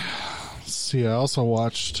 See, I also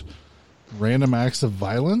watched Random Acts of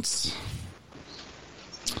Violence.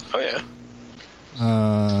 Oh, yeah.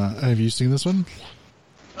 Have you seen this one?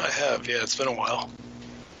 I have, yeah. It's been a while.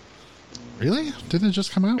 Really? Didn't it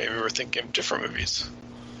just come out? Maybe we're thinking of different movies.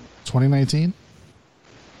 2019?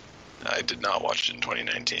 I did not watch it in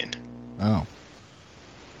 2019. Oh.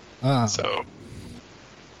 So...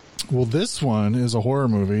 Well, this one is a horror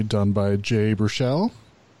movie done by Jay Baruchel,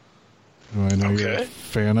 who I know you're a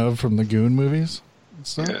fan of from the Goon movies.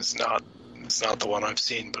 Yeah, it's not the one I've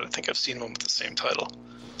seen, but I think I've seen one with the same title.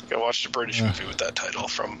 I think I watched a British movie with that title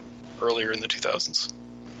from earlier in the 2000s.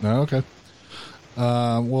 Oh, okay.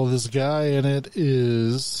 Well, this guy in it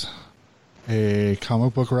is a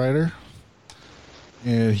comic book writer,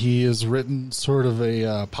 and he has written sort of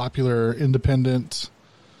a popular independent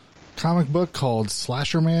comic book called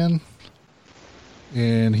Slasher Man,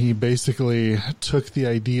 and he basically took the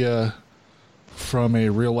idea from a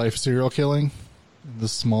real life serial killing in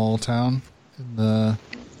this small town in the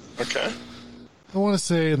I want to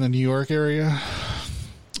say in the New York area,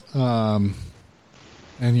 and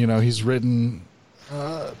he's written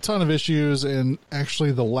a ton of issues, and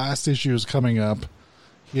actually the last issue is coming up.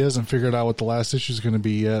 He hasn't figured out what the last issue is going to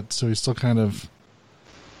be yet, so he's still kind of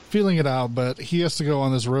feeling it out, but he has to go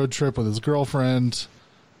on this road trip with his girlfriend,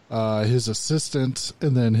 his assistant,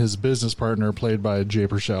 and then his business partner, played by Jay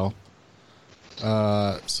Baruchel.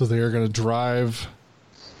 So they are going to drive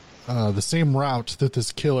the same route that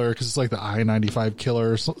this killer, because it's like the I-95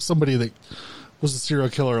 killer, somebody that was a serial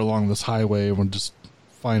killer along this highway and would just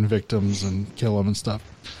find victims and kill them and stuff.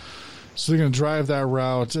 So they're going to drive that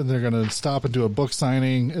route, and they're going to stop and do a book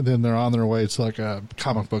signing, and then they're on their way to like a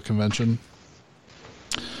comic book convention.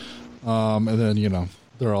 And then,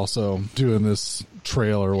 they're also doing this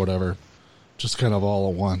trail or whatever just kind of all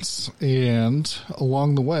at once. And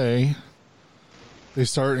along the way, they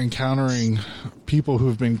start encountering people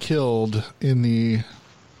who've been killed in the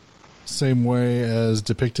same way as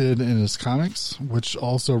depicted in his comics, which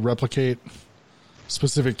also replicate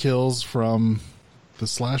specific kills from the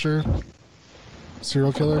slasher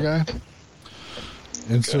serial killer guy.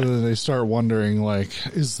 And so they start wondering, like,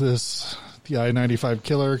 is this the I-95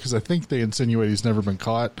 killer? Because I think they insinuate he's never been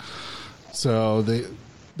caught. So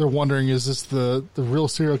they're wondering, is this the real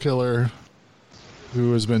serial killer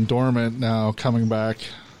who has been dormant now coming back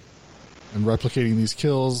and replicating these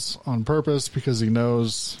kills on purpose because he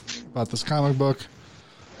knows about this comic book?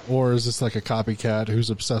 Or is this like a copycat who's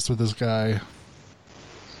obsessed with this guy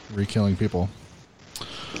re-killing people?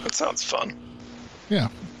 That sounds fun. Yeah.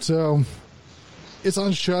 So it's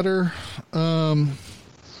on Shudder.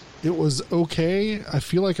 It was okay. I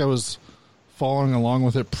feel like I was following along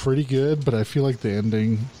with it pretty good, but I feel like the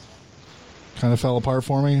ending kind of fell apart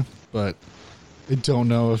for me. But I don't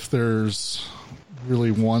know if there's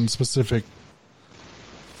really one specific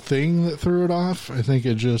thing that threw it off. I think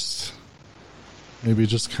it just maybe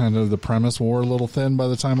just kind of the premise wore a little thin by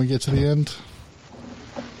the time we get to the end.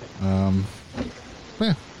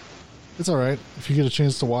 Yeah, it's all right. If you get a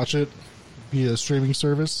chance to watch it via a streaming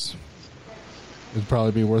service, it'd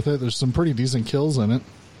probably be worth it. There's some pretty decent kills in it.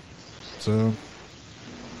 So,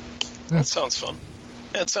 yeah. That sounds fun.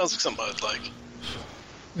 Yeah, it sounds like something I'd like.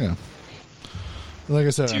 Yeah. Like I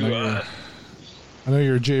said, I know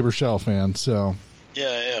you're a Jay Baruchel fan, so yeah,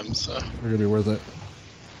 I am. So we're gonna be worth it.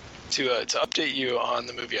 To update you on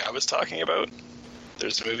the movie I was talking about,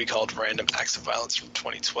 there's a movie called Random Acts of Violence from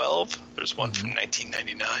 2012. There's one from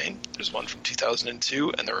 1999. There's one from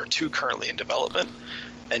 2002, and there are two currently in development.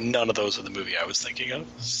 And none of those are the movie I was thinking of.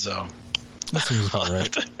 So that seems about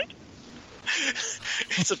right.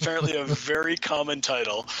 It's apparently a very common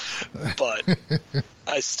title, but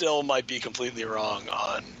I still might be completely wrong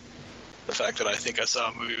on the fact that I think I saw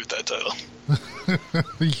a movie with that title.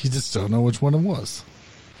 You just don't know which one it was.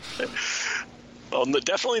 Well,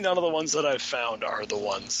 definitely none of the ones that I've found are the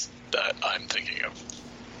ones that I'm thinking of.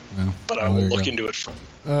 Yeah, but I will look into it.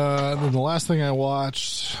 Then the last thing I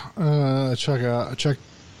watched,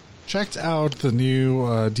 checked out the new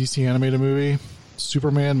DC animated movie,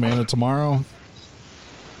 Superman, Man of Tomorrow,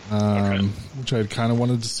 which I'd kind of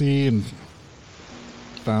wanted to see, and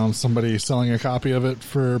found somebody selling a copy of it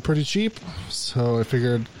for pretty cheap. So I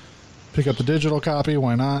figured pick up the digital copy.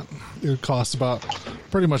 Why not? It would cost about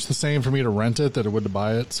pretty much the same for me to rent it that it would to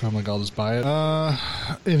buy it. So I'm like, I'll just buy it.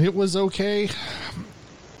 And it was okay.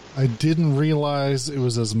 I didn't realize it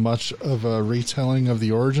was as much of a retelling of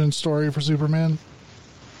the origin story for Superman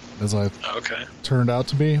as I turned out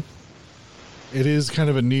to be. It is kind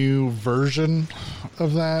of a new version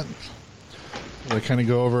of that. I kind of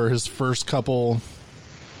go over his first couple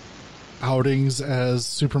outings as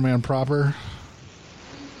Superman proper.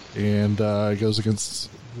 And it goes against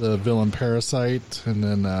the villain Parasite, and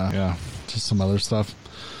then just some other stuff.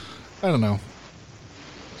 I don't know.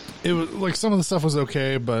 It was like some of the stuff was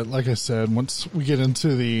okay, but like I said, once we get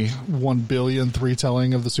into the 1 billionth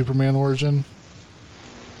retelling of the Superman origin,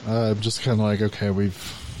 I'm just kind of like, okay,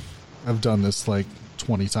 I've done this like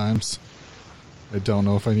 20 times. I don't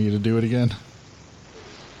know if I need to do it again.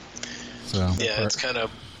 So yeah, it's kind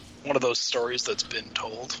of one of those stories that's been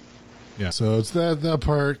told. Yeah, so it's that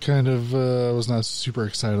part kind of was not super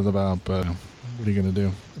excited about, but what are you going to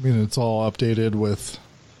do? I mean, it's all updated with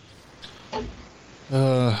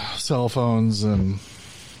cell phones and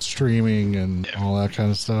streaming and all that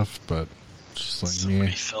kind of stuff, but just like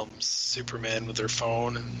somebody films Superman with their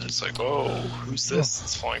phone, and it's like, oh, who's this?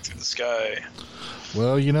 It's flying through the sky.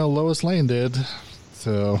 Well, Lois Lane did,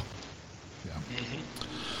 so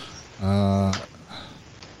yeah.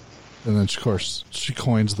 And then, of course, she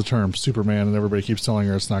coins the term Superman, and everybody keeps telling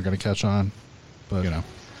her it's not going to catch on. But,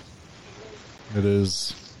 it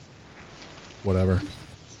is whatever.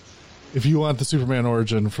 If you want the Superman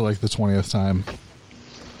origin for, like, the 20th time, I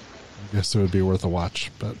guess it would be worth a watch,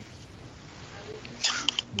 but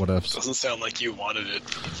what ifs. Doesn't sound like you wanted it.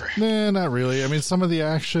 Nah, not really. I mean, some of the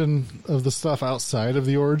action of the stuff outside of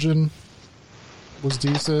the origin was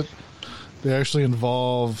decent. They actually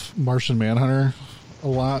involve Martian Manhunter a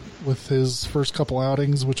lot with his first couple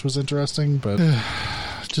outings, which was interesting, but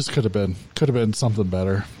just could have been something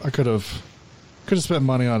better. I could have spent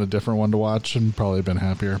money on a different one to watch and probably been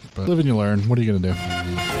happier, but live and you learn. What are you going to do?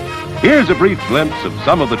 Here's a brief glimpse of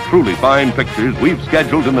some of the truly fine pictures we've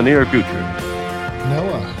scheduled in the near future.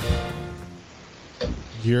 Noah,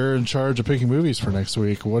 you're in charge of picking movies for next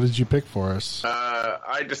week. What did you pick for us?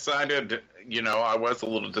 I decided, I was a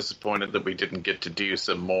little disappointed that we didn't get to do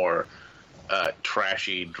some more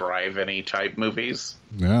trashy drive-any type movies.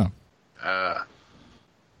 Yeah.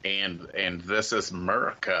 And this is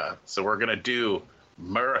America, so we're gonna do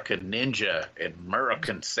American Ninja and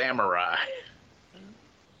American Samurai.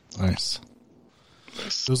 Nice.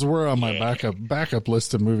 Those were on my backup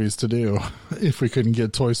list of movies to do if we couldn't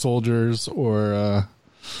get Toy Soldiers or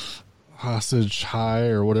Hostage High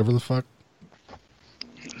or whatever the fuck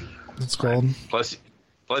it's called. Plus,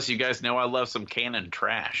 you guys know I love some canon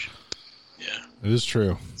trash. Yeah, it is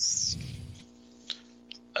true.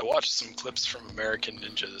 I watched some clips from American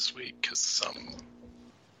Ninja this week because some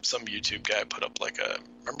YouTube guy put up like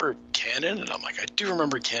remember Canon? And I'm like, I do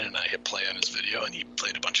remember Canon. I hit play on his video, and he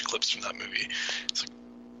played a bunch of clips from that movie. It's like,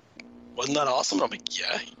 wasn't that awesome? And I'm like,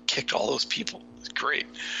 yeah, he kicked all those people. It's great.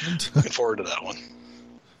 Looking forward to that one.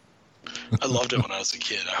 I loved it when I was a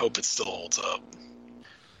kid. I hope it still holds up.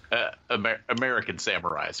 American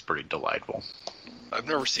Samurai is pretty delightful. I've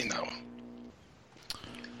never seen that one.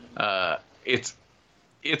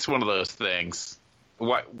 It's one of those things.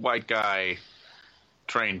 White guy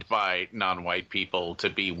trained by non-white people to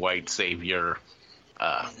be white savior.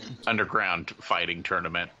 Underground fighting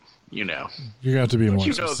tournament. You know, you got to be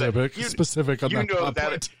more specific. Specific on that plot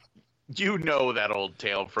point. You know that old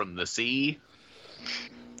tale from the sea.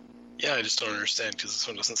 Yeah, I just don't understand because this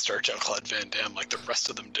one doesn't star Jean-Claude Van Damme like the rest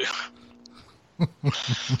of them do.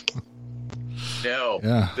 No,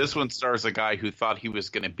 yeah. This one stars a guy who thought he was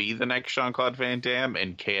going to be the next Jean-Claude Van Damme,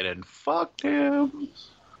 and Canon fucked him.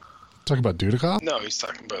 Talking about Dudikoff? No, he's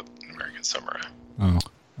talking about American Samurai. Oh,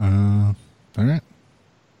 all right.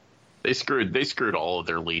 They screwed all of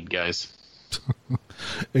their lead guys,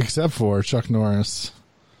 except for Chuck Norris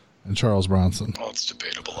and Charles Bronson. Well, it's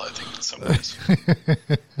debatable, I think, in some ways.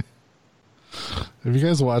 Have you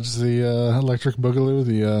guys watched the Electric Boogaloo,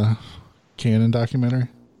 the Canon documentary?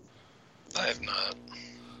 I have not.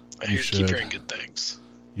 I You keep should. hearing good things.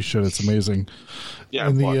 You should. It's amazing. Yeah,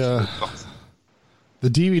 and the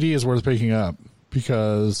DVD is worth picking up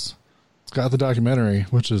because it's got the documentary,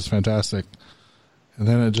 which is fantastic. And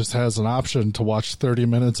then it just has an option to watch 30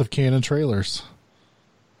 minutes of Canon trailers.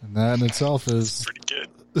 And that in itself is pretty good.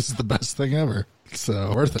 This is the best thing ever.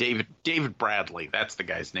 So worth it. David Bradley, that's the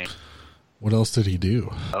guy's name. What else did he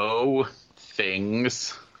do? Oh,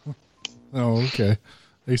 things. Oh, okay.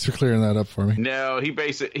 Thanks for clearing that up for me. No, he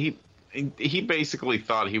basically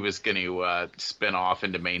thought he was going to spin off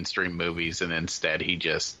into mainstream movies, and instead he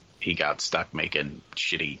got stuck making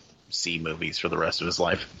shitty C movies for the rest of his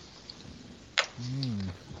life.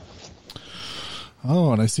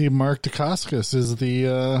 Oh, and I see Mark Dacascos is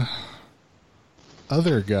the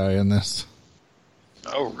other guy in this.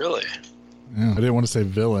 Oh, really? Yeah, I didn't want to say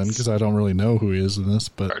villain because I don't really know who he is in this,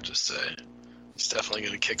 but Hard to say. He's definitely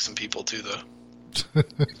going to kick some people too, though.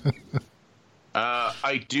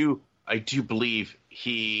 I do believe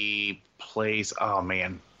he plays. Oh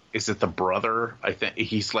man, is it the brother? I think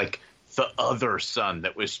he's like the other son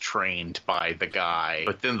that was trained by the guy,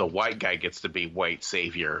 but then the white guy gets to be white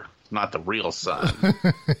savior, not the real son.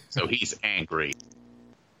 So he's angry.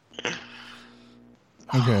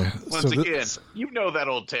 okay. Once again, you know that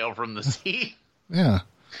old tale from the sea. Yeah.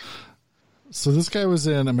 So this guy was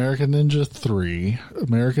in American Ninja 3,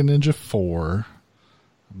 American Ninja 4,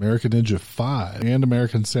 American Ninja 5, and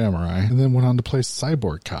American Samurai, and then went on to play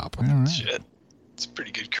Cyborg Cop. All right. Shit. It's a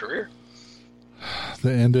pretty good career.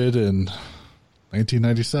 That ended in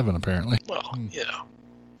 1997, apparently. Well, you know.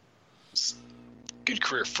 It's a good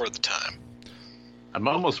career for the time. I'm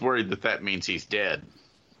almost worried that means he's dead.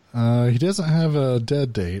 He doesn't have a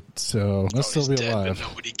dead date, so must still be dead, alive. But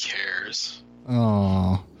nobody cares.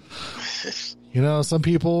 Oh. You know, some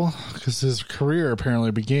people, because his career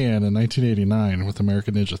apparently began in 1989 with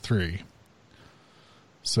American Ninja 3.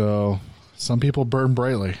 So, some people burn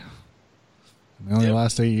brightly. And they only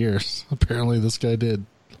last 8 years. Apparently, this guy did.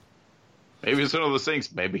 Maybe it's one of those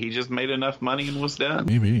things. Maybe he just made enough money and was done.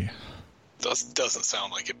 Maybe. Doesn't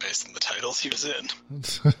sound like it based on the titles he was in.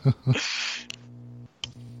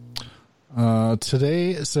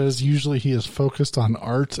 Today, it says usually he is focused on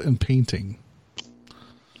art and painting.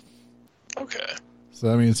 Okay. So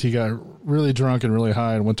that means he got really drunk and really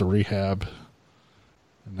high and went to rehab.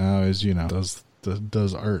 And now he's,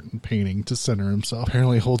 does art and painting to center himself.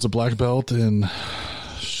 Apparently holds a black belt in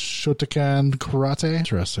Shotokan Karate.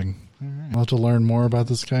 Interesting. All right. I'll have to learn more about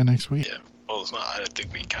this guy next week. Yeah. Well, it's not. I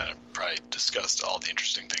think we kind of probably discussed all the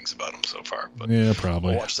interesting things about him so far. But yeah,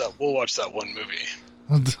 probably. We'll watch that one movie.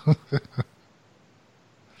 And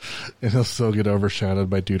he'll still get overshadowed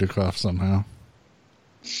by Dudikoff somehow.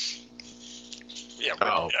 Yeah,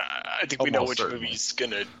 I think we know which movie's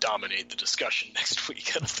going to dominate the discussion next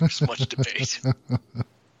week. I don't think there's much debate.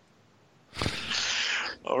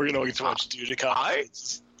 Oh, we're going to watch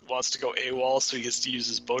Dudikoff. Wants to go AWOL, so he gets to use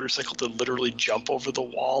his motorcycle to literally jump over the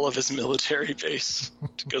wall of his military base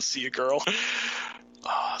to go see a girl.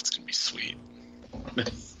 Oh, it's going to be sweet.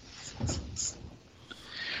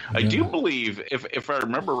 I do believe, if I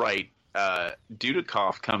remember right,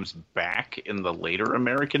 Dudikoff comes back in the later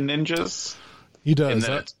American Ninjas. He does.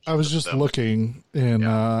 I was just looking, and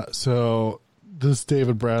so this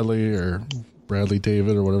David Bradley, or Bradley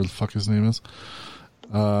David, or whatever the fuck his name is,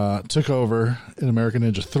 took over in American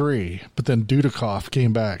Ninja 3, but then Dudikoff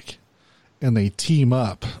came back, and they team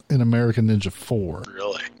up in American Ninja 4.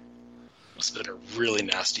 Really? Must have been a really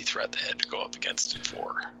nasty threat they had to go up against in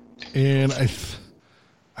 4. And I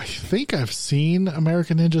think I've seen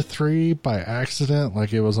American Ninja 3 by accident,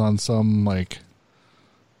 like it was on some, like...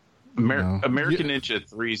 American Ninja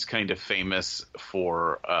 3 is kind of famous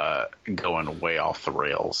for going way off the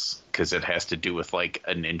rails, because it has to do with, like,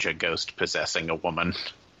 a ninja ghost possessing a woman.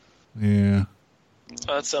 Yeah.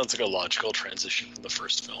 That sounds like a logical transition from the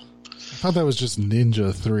first film. I thought that was just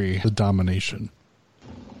Ninja 3, the Domination.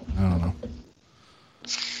 I don't know.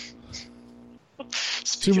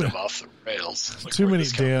 Speaking of off the rails, like too many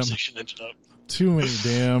damn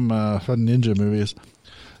fun ninja movies.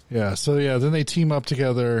 Yeah, so then they team up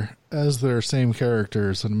together as their same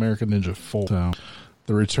characters in American Ninja 4. So,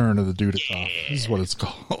 The Return of the Dudikoff. This is what it's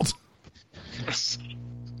called.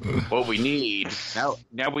 What we need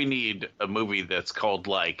now we need a movie that's called,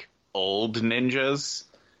 like, Old Ninjas,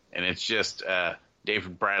 and it's just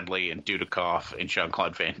David Bradley and Dudikoff and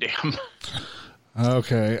Jean-Claude Van Damme.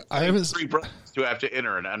 Okay, I haven't. 3 brothers who have to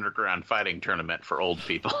enter an underground fighting tournament for old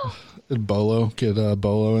people. Get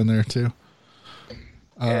Bolo in there too.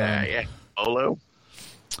 Yeah, Bolo.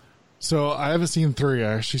 So I haven't seen 3.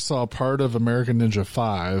 I actually saw part of American Ninja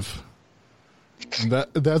 5.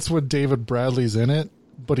 That's when David Bradley's in it,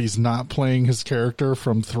 but he's not playing his character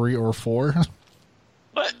from 3 or 4.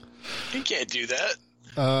 What? You can't do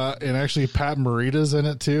that. And actually, Pat Morita's in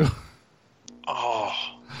it too. Oh.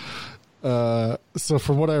 So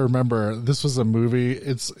from what I remember, this was a movie.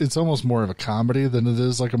 It's almost more of a comedy than it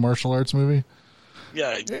is like a martial arts movie.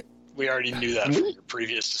 Yeah, we already knew that from your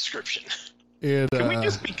previous description. And, can we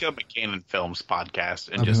just become a Canon Films podcast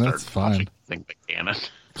and just start watching things like Canon?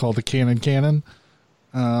 Called the Canon. The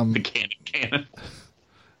Canon.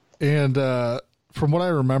 And from what I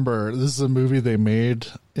remember, this is a movie they made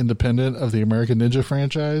independent of the American Ninja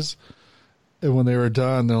franchise. And when they were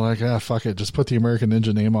done, they're like, fuck it. Just put the American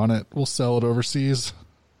Ninja name on it. We'll sell it overseas.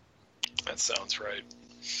 That sounds right.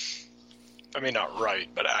 I mean, not right,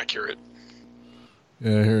 but accurate.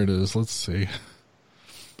 Yeah, here it is. Let's see.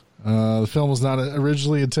 The film was not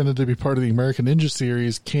originally intended to be part of the American Ninja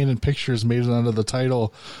series. Canon Pictures made it under the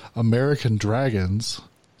title American Dragons.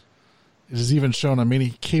 It is even shown on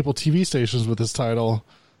many cable TV stations with this title,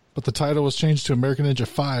 but the title was changed to American Ninja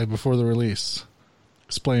 5 before the release.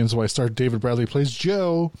 Explains why star David Bradley plays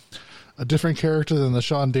Joe, a different character than the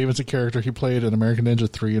Sean Davidson character he played in American Ninja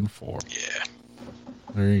 3 and 4. Yeah.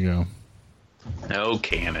 There you go. No,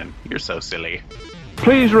 Canon. You're so silly.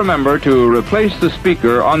 Please remember to replace the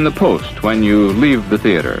speaker on the post when you leave the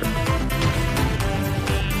theater.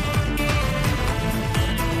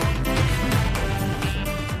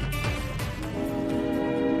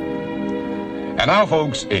 And now,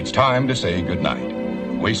 folks, it's time to say goodnight.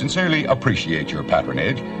 We sincerely appreciate your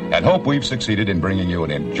patronage and hope we've succeeded in bringing you an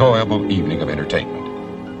enjoyable evening of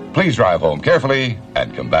entertainment. Please drive home carefully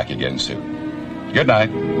and come back again soon. Good night.